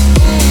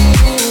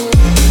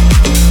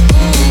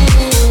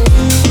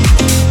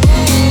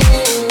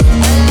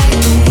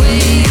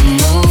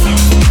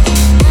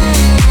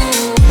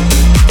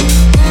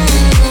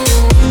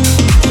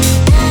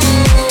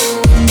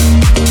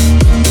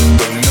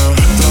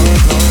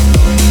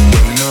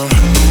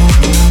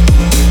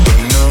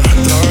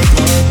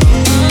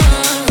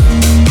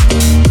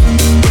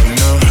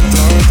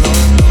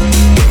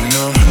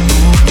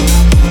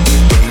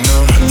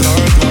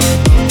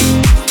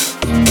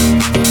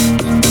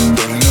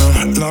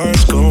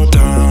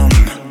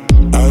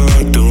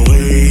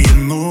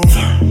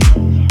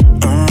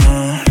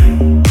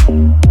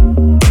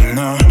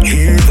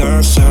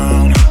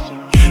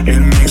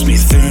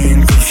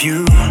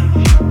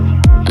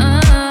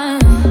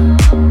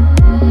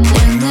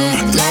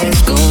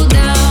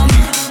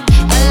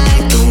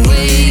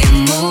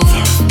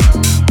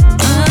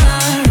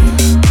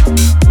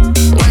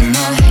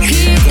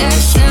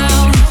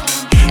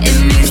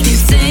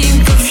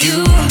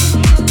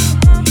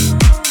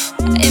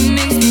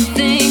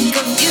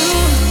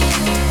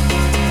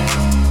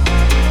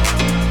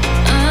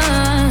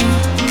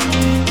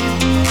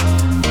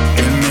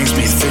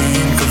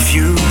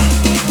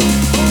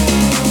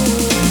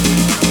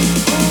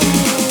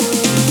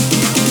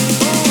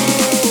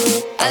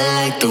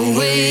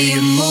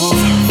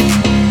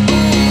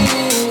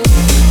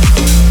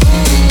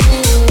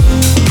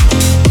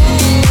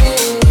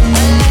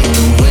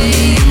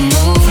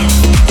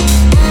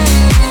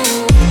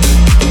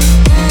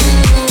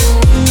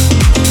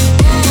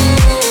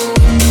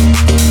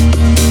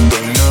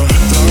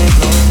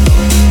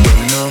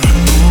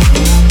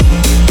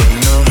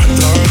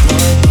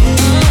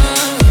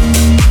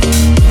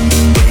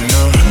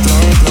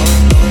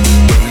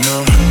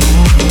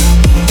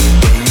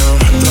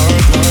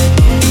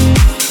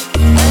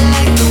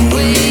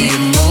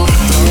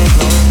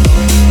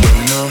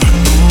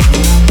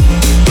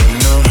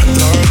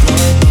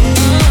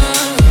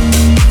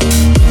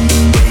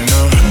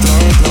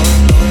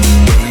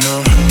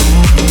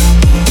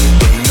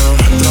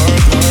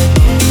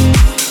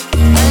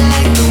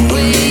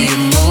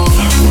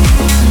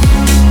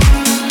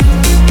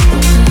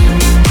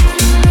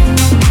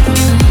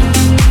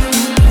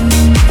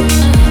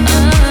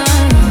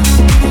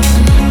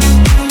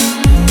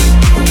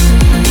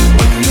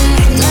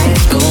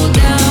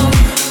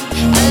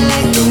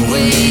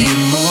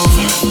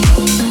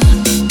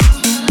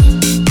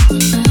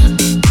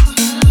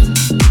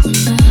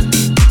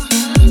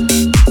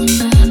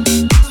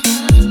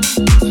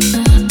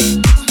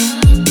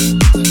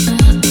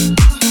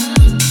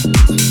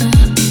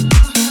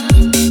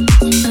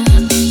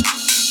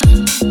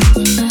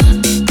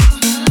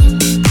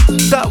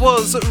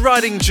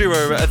 Riding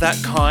duo That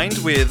Kind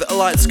with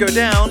Lights Go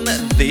Down,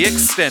 the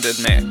extended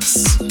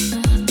mix.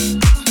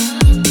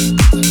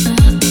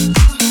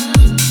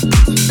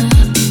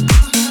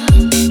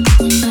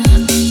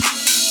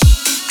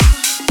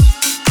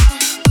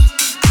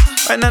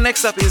 Right, now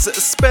next up is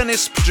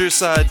Spanish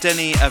producer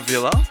Denny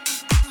Avila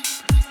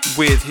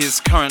with his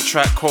current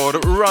track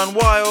called Run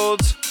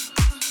Wild.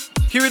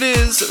 Here it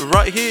is,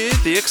 right here,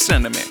 the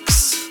extended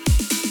mix.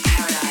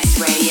 Paradise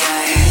Radio.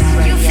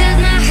 You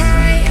filled my heart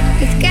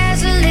with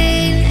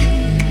gasoline,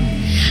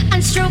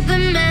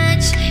 unstroking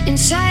match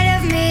inside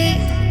of me.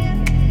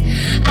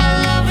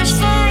 Our love is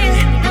fire,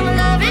 our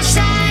love is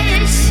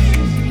ice.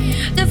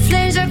 The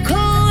flames are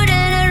cold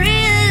and I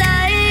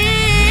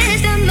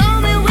realize the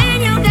moment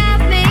when you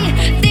got me,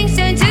 things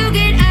tend to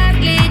get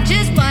ugly.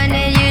 Just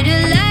wanted you to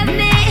love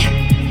me.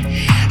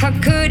 How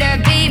could I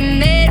be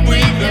made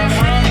with the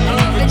heart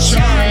of a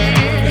child?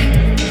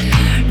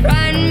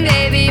 Run,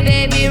 baby,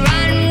 baby, run.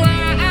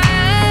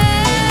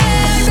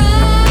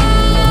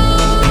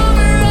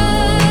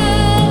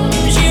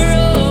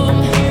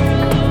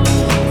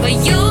 For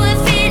you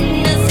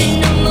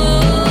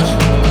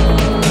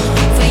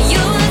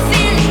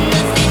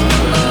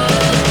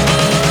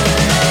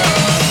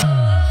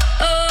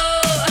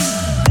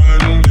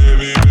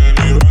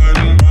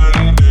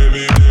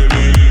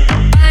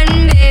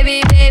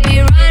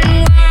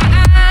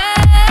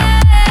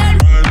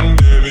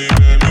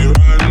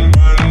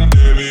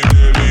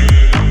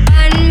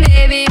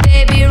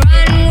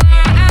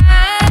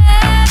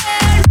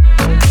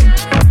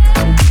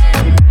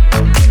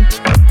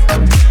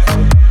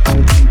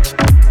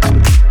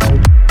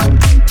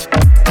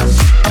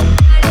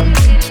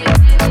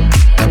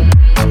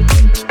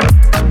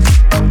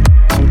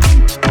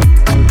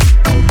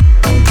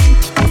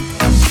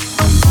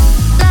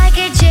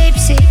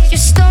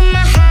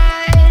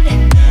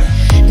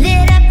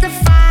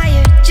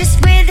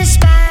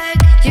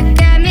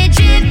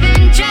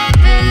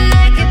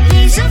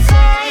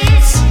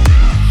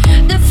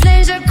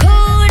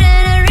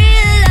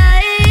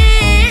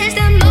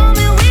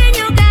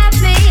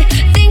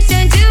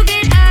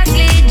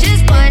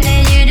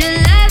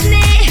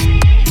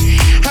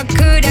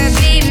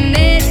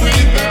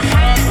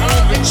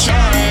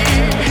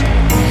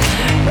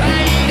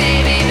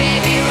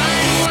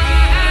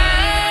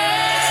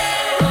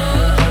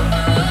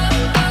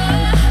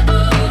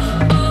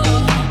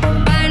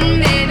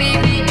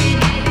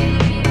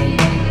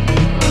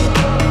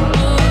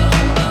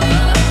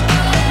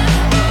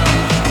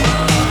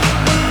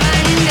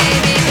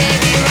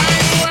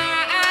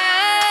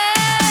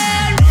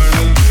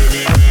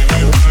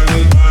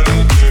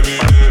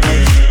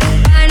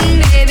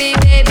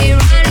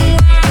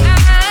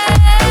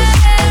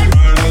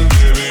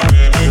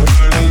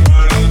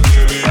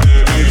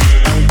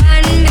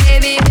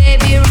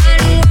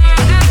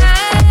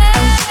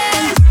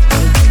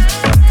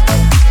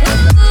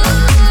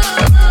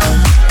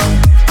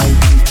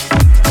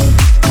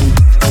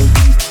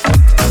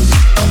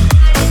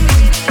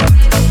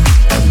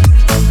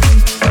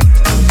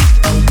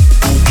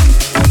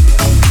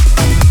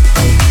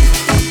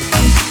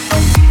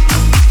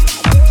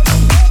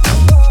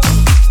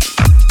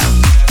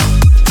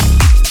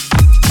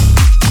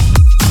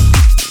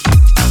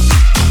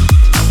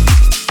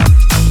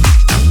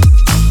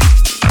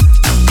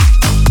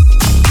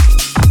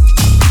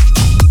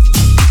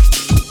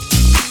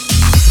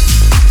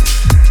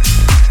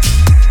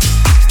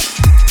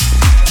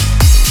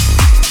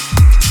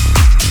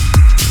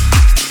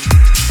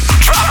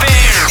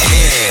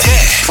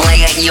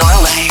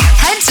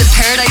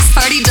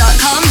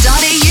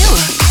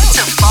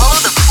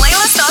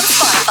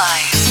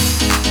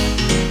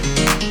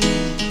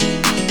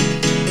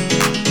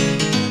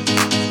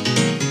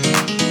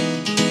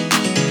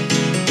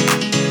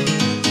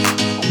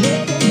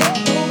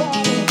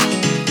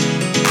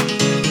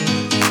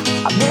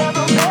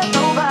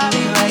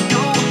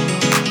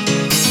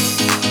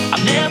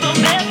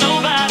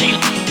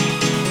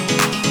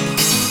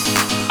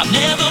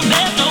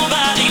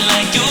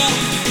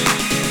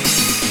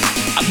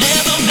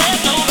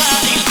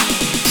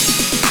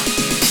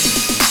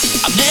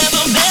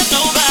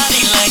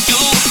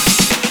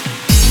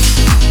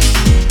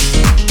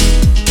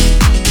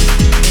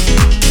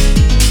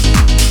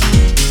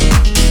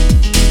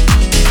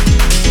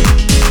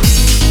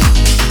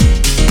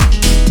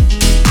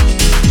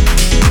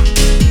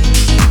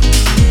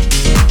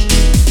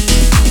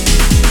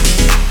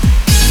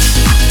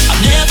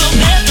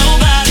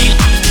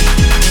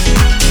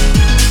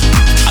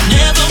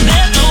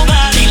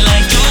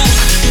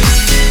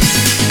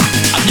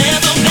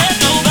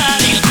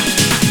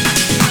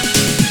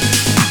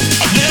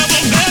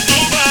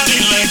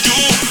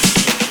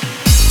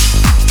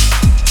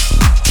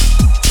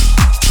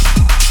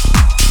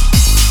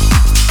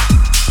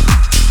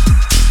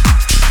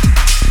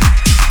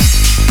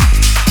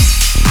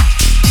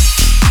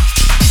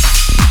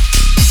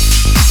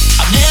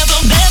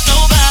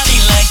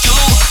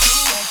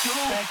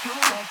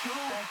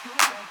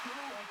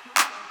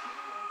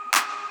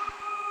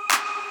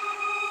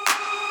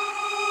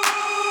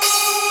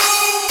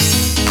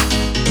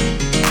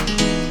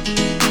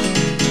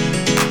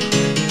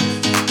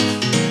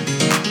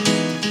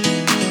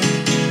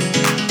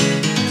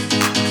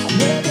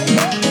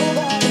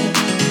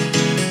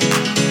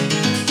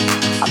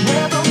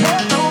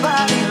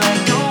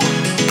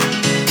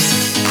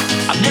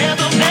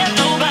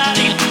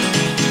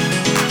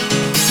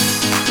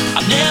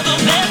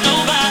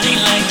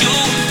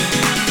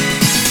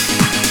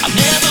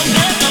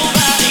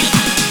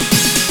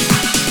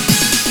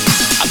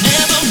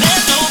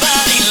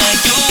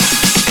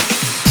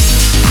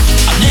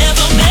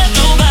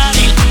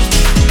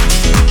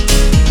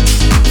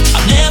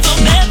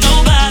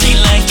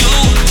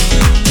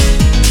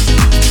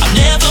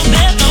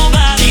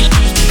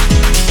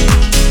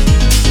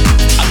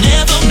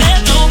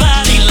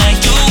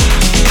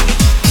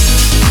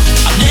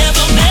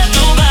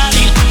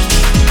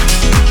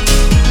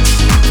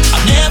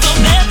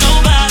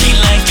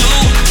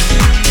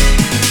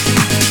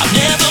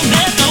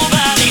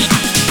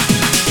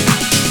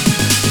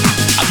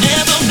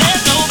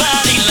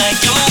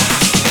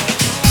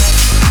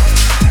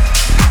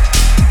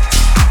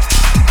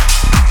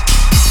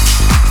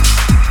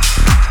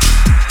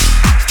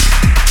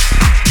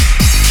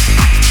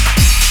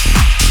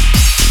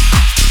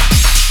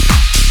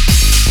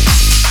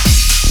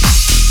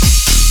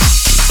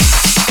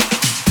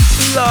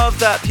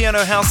that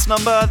piano house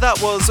number, that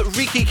was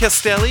Ricky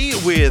Castelli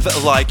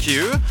with Like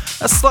You.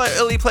 A slight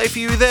early play for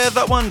you there,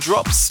 that one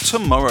drops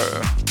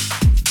tomorrow.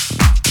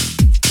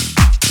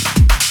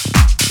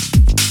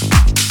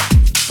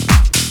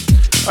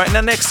 Alright,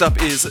 now next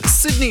up is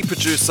Sydney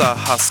producer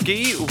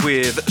Husky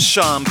with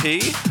Sean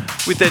P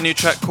with their new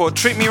track called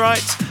Treat Me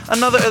Right.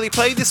 Another early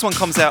play, this one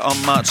comes out on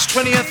March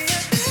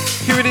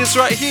 20th. Here it is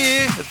right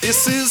here,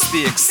 this is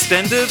the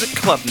extended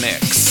club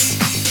mix.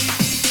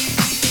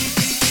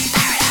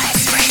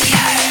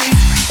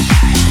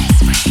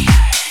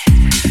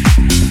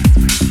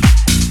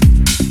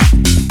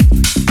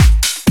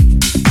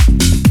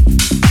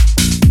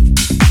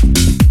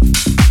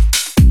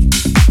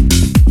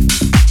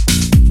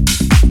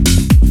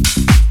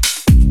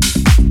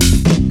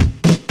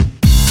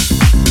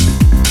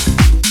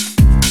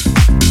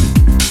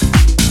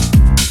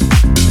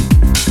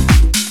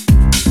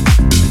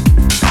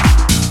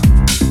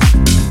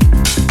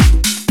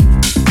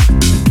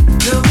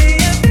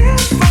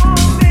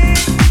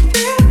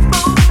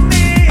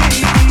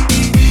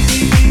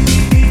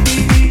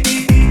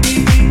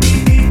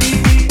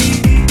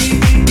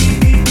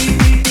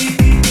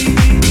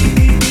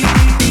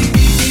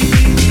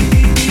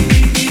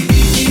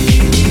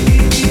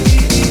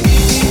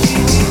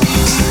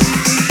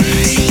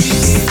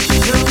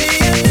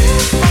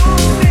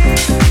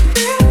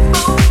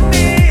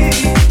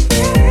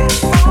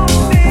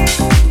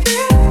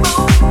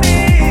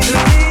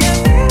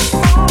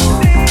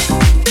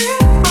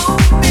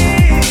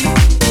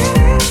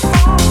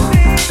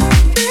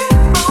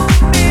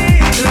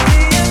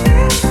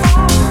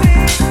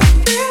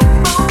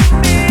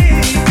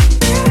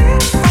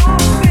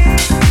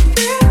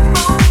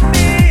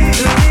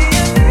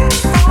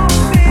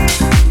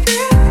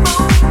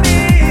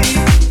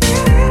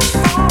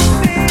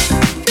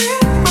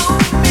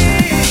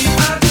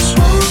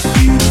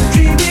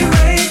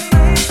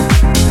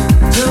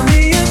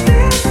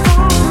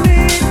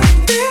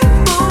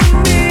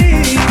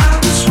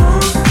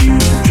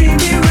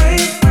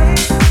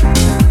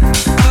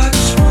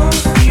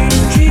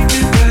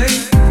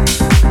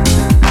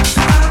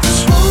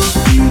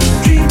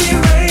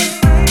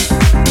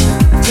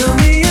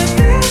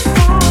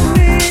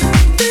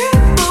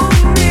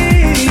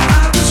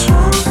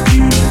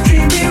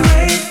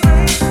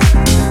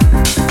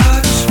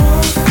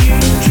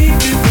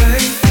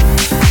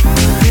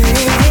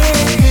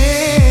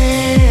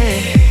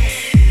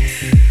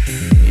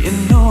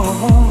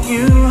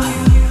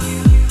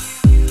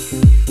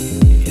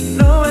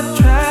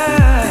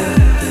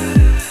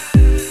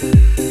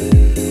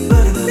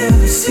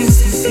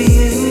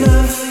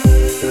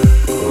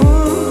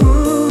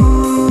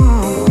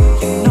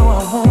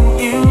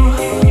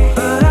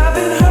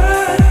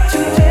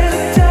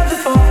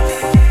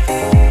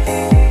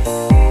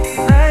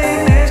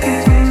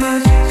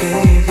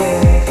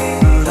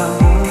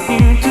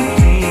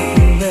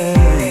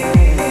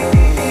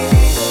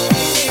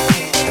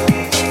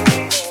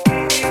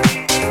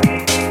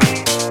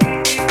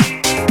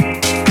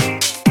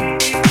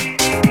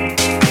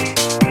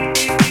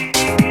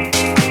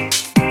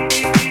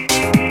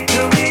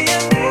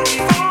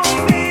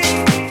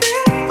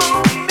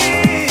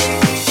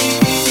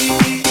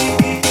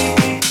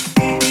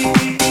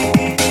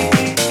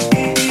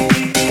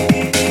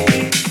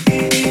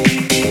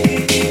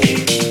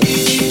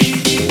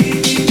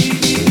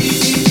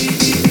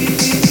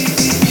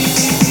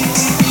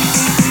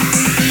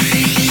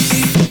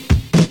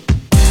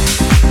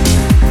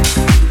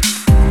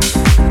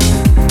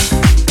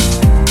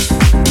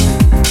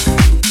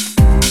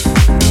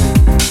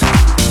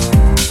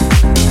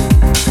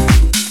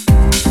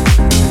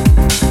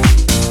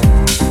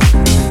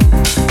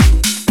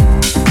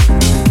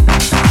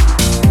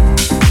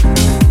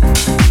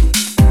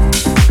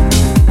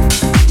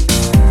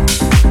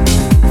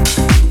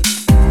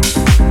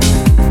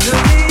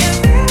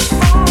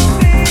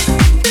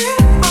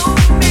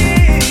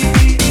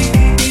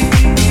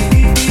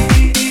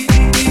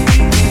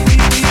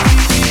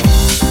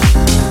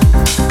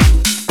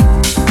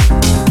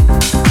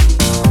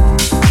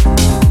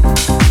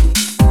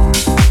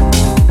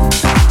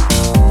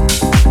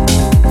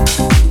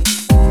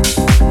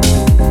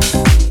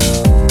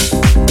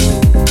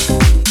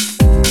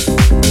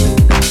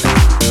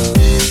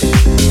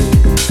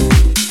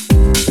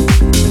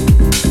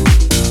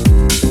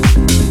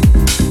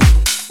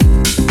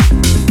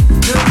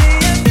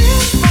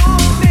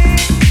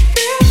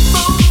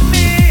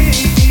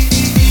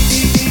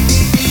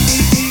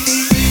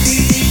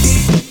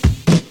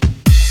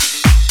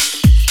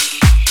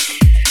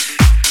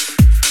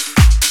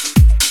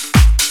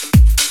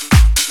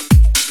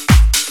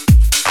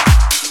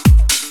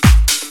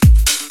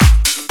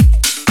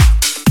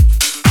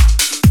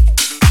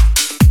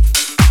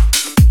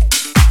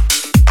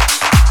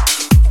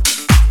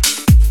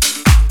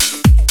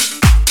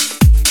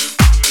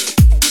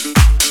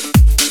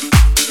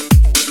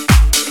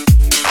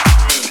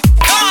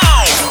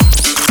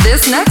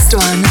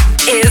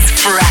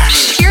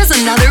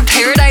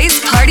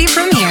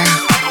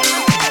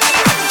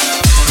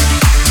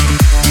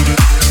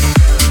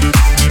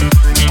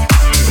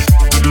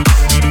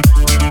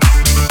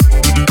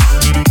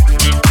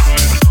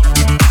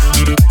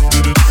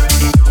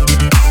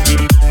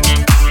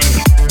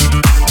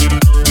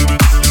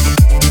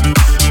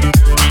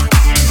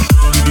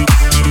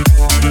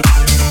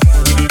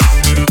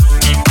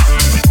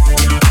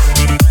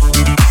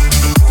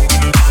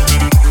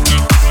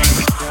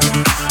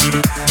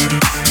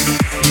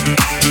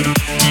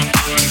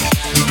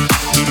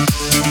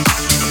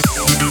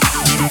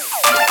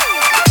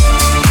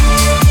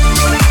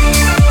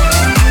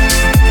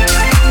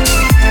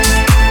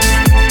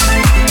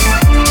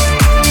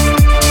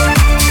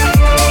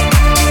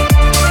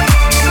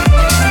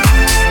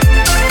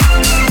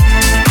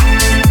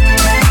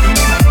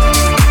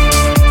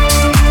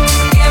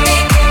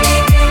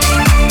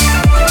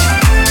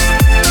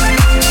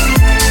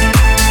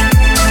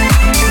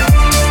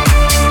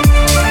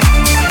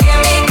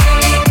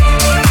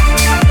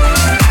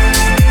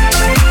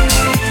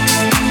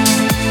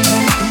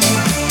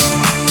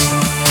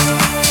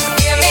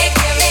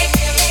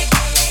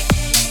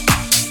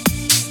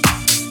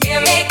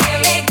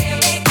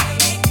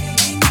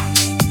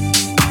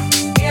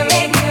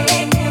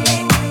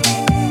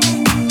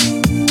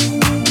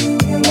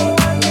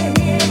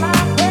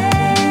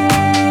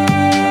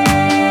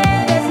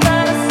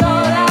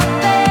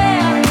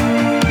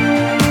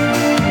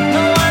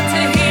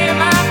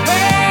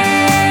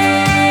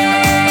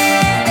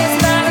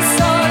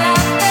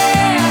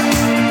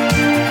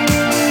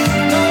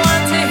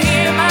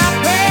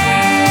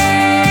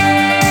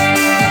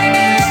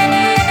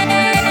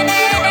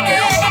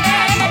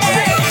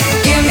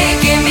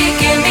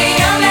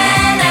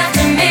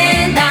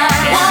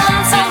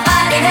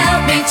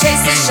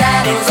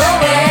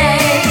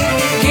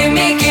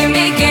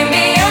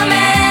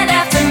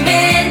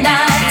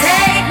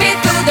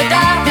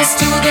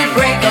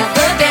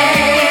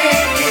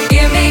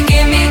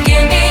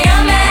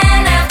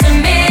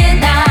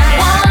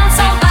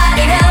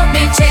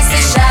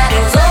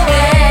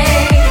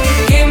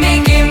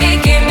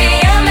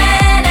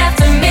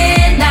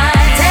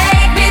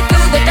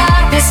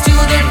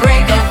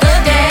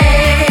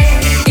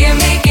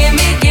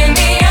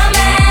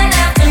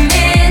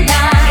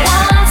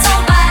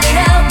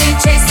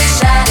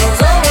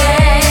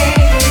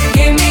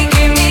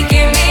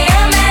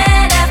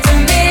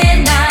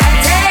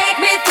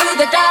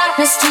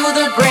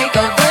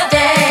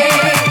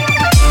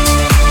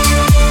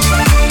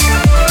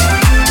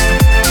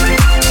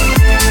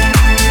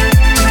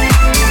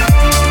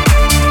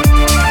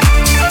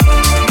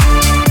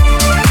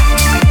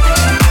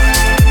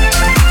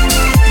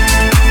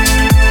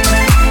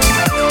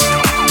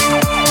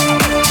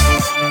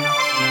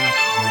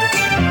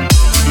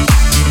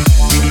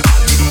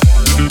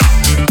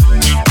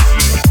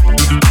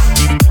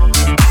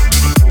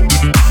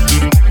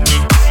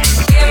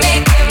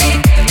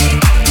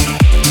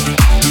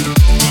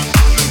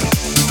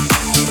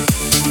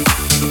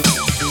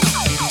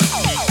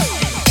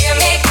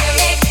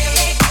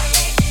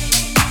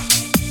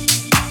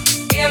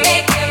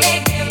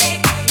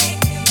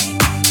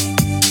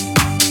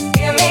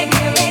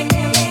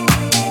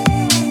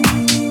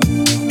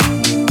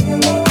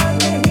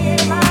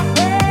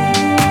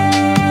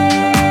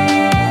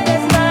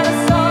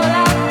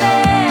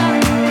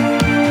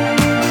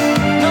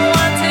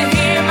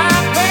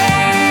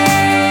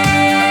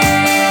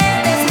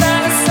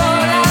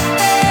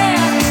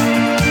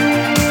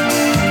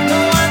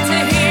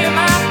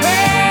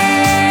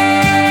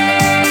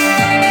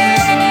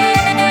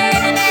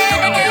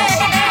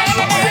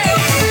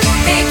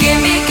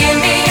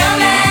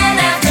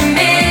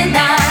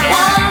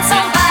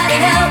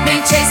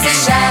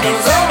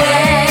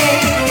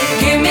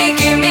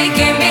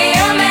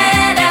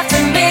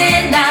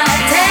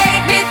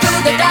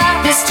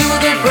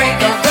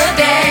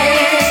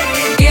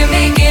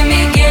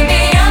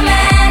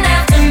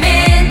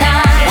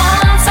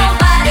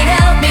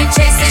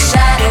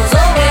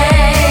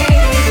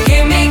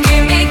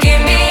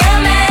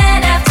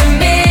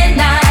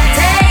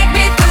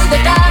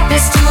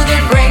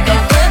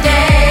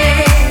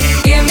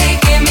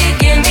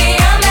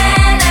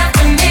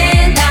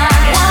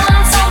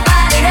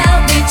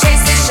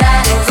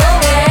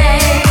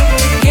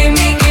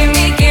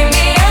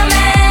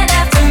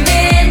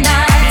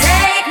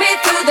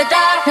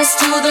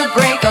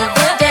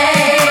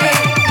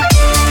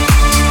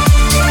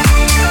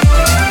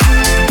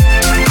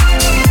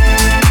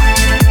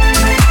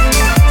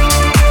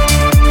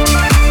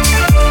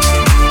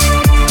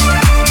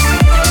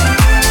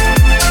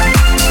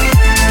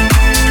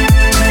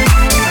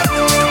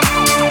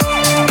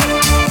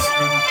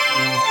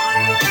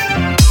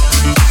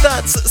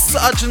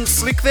 Sergeant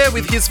Slick there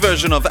with his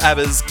version of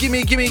ABBA's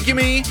Gimme Gimme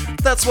Gimme.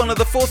 That's one of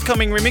the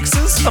forthcoming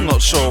remixes. I'm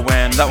not sure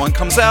when that one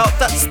comes out.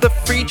 That's the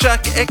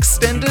Freejack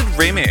Extended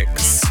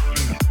Remix.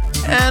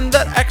 And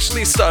that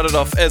actually started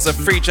off as a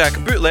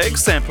Freejack bootleg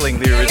sampling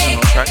the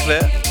original track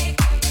there.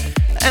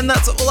 And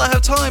that's all I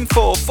have time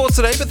for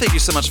today, but thank you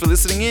so much for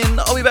listening in.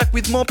 I'll be back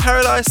with more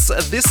Paradise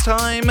this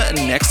time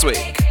next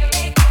week.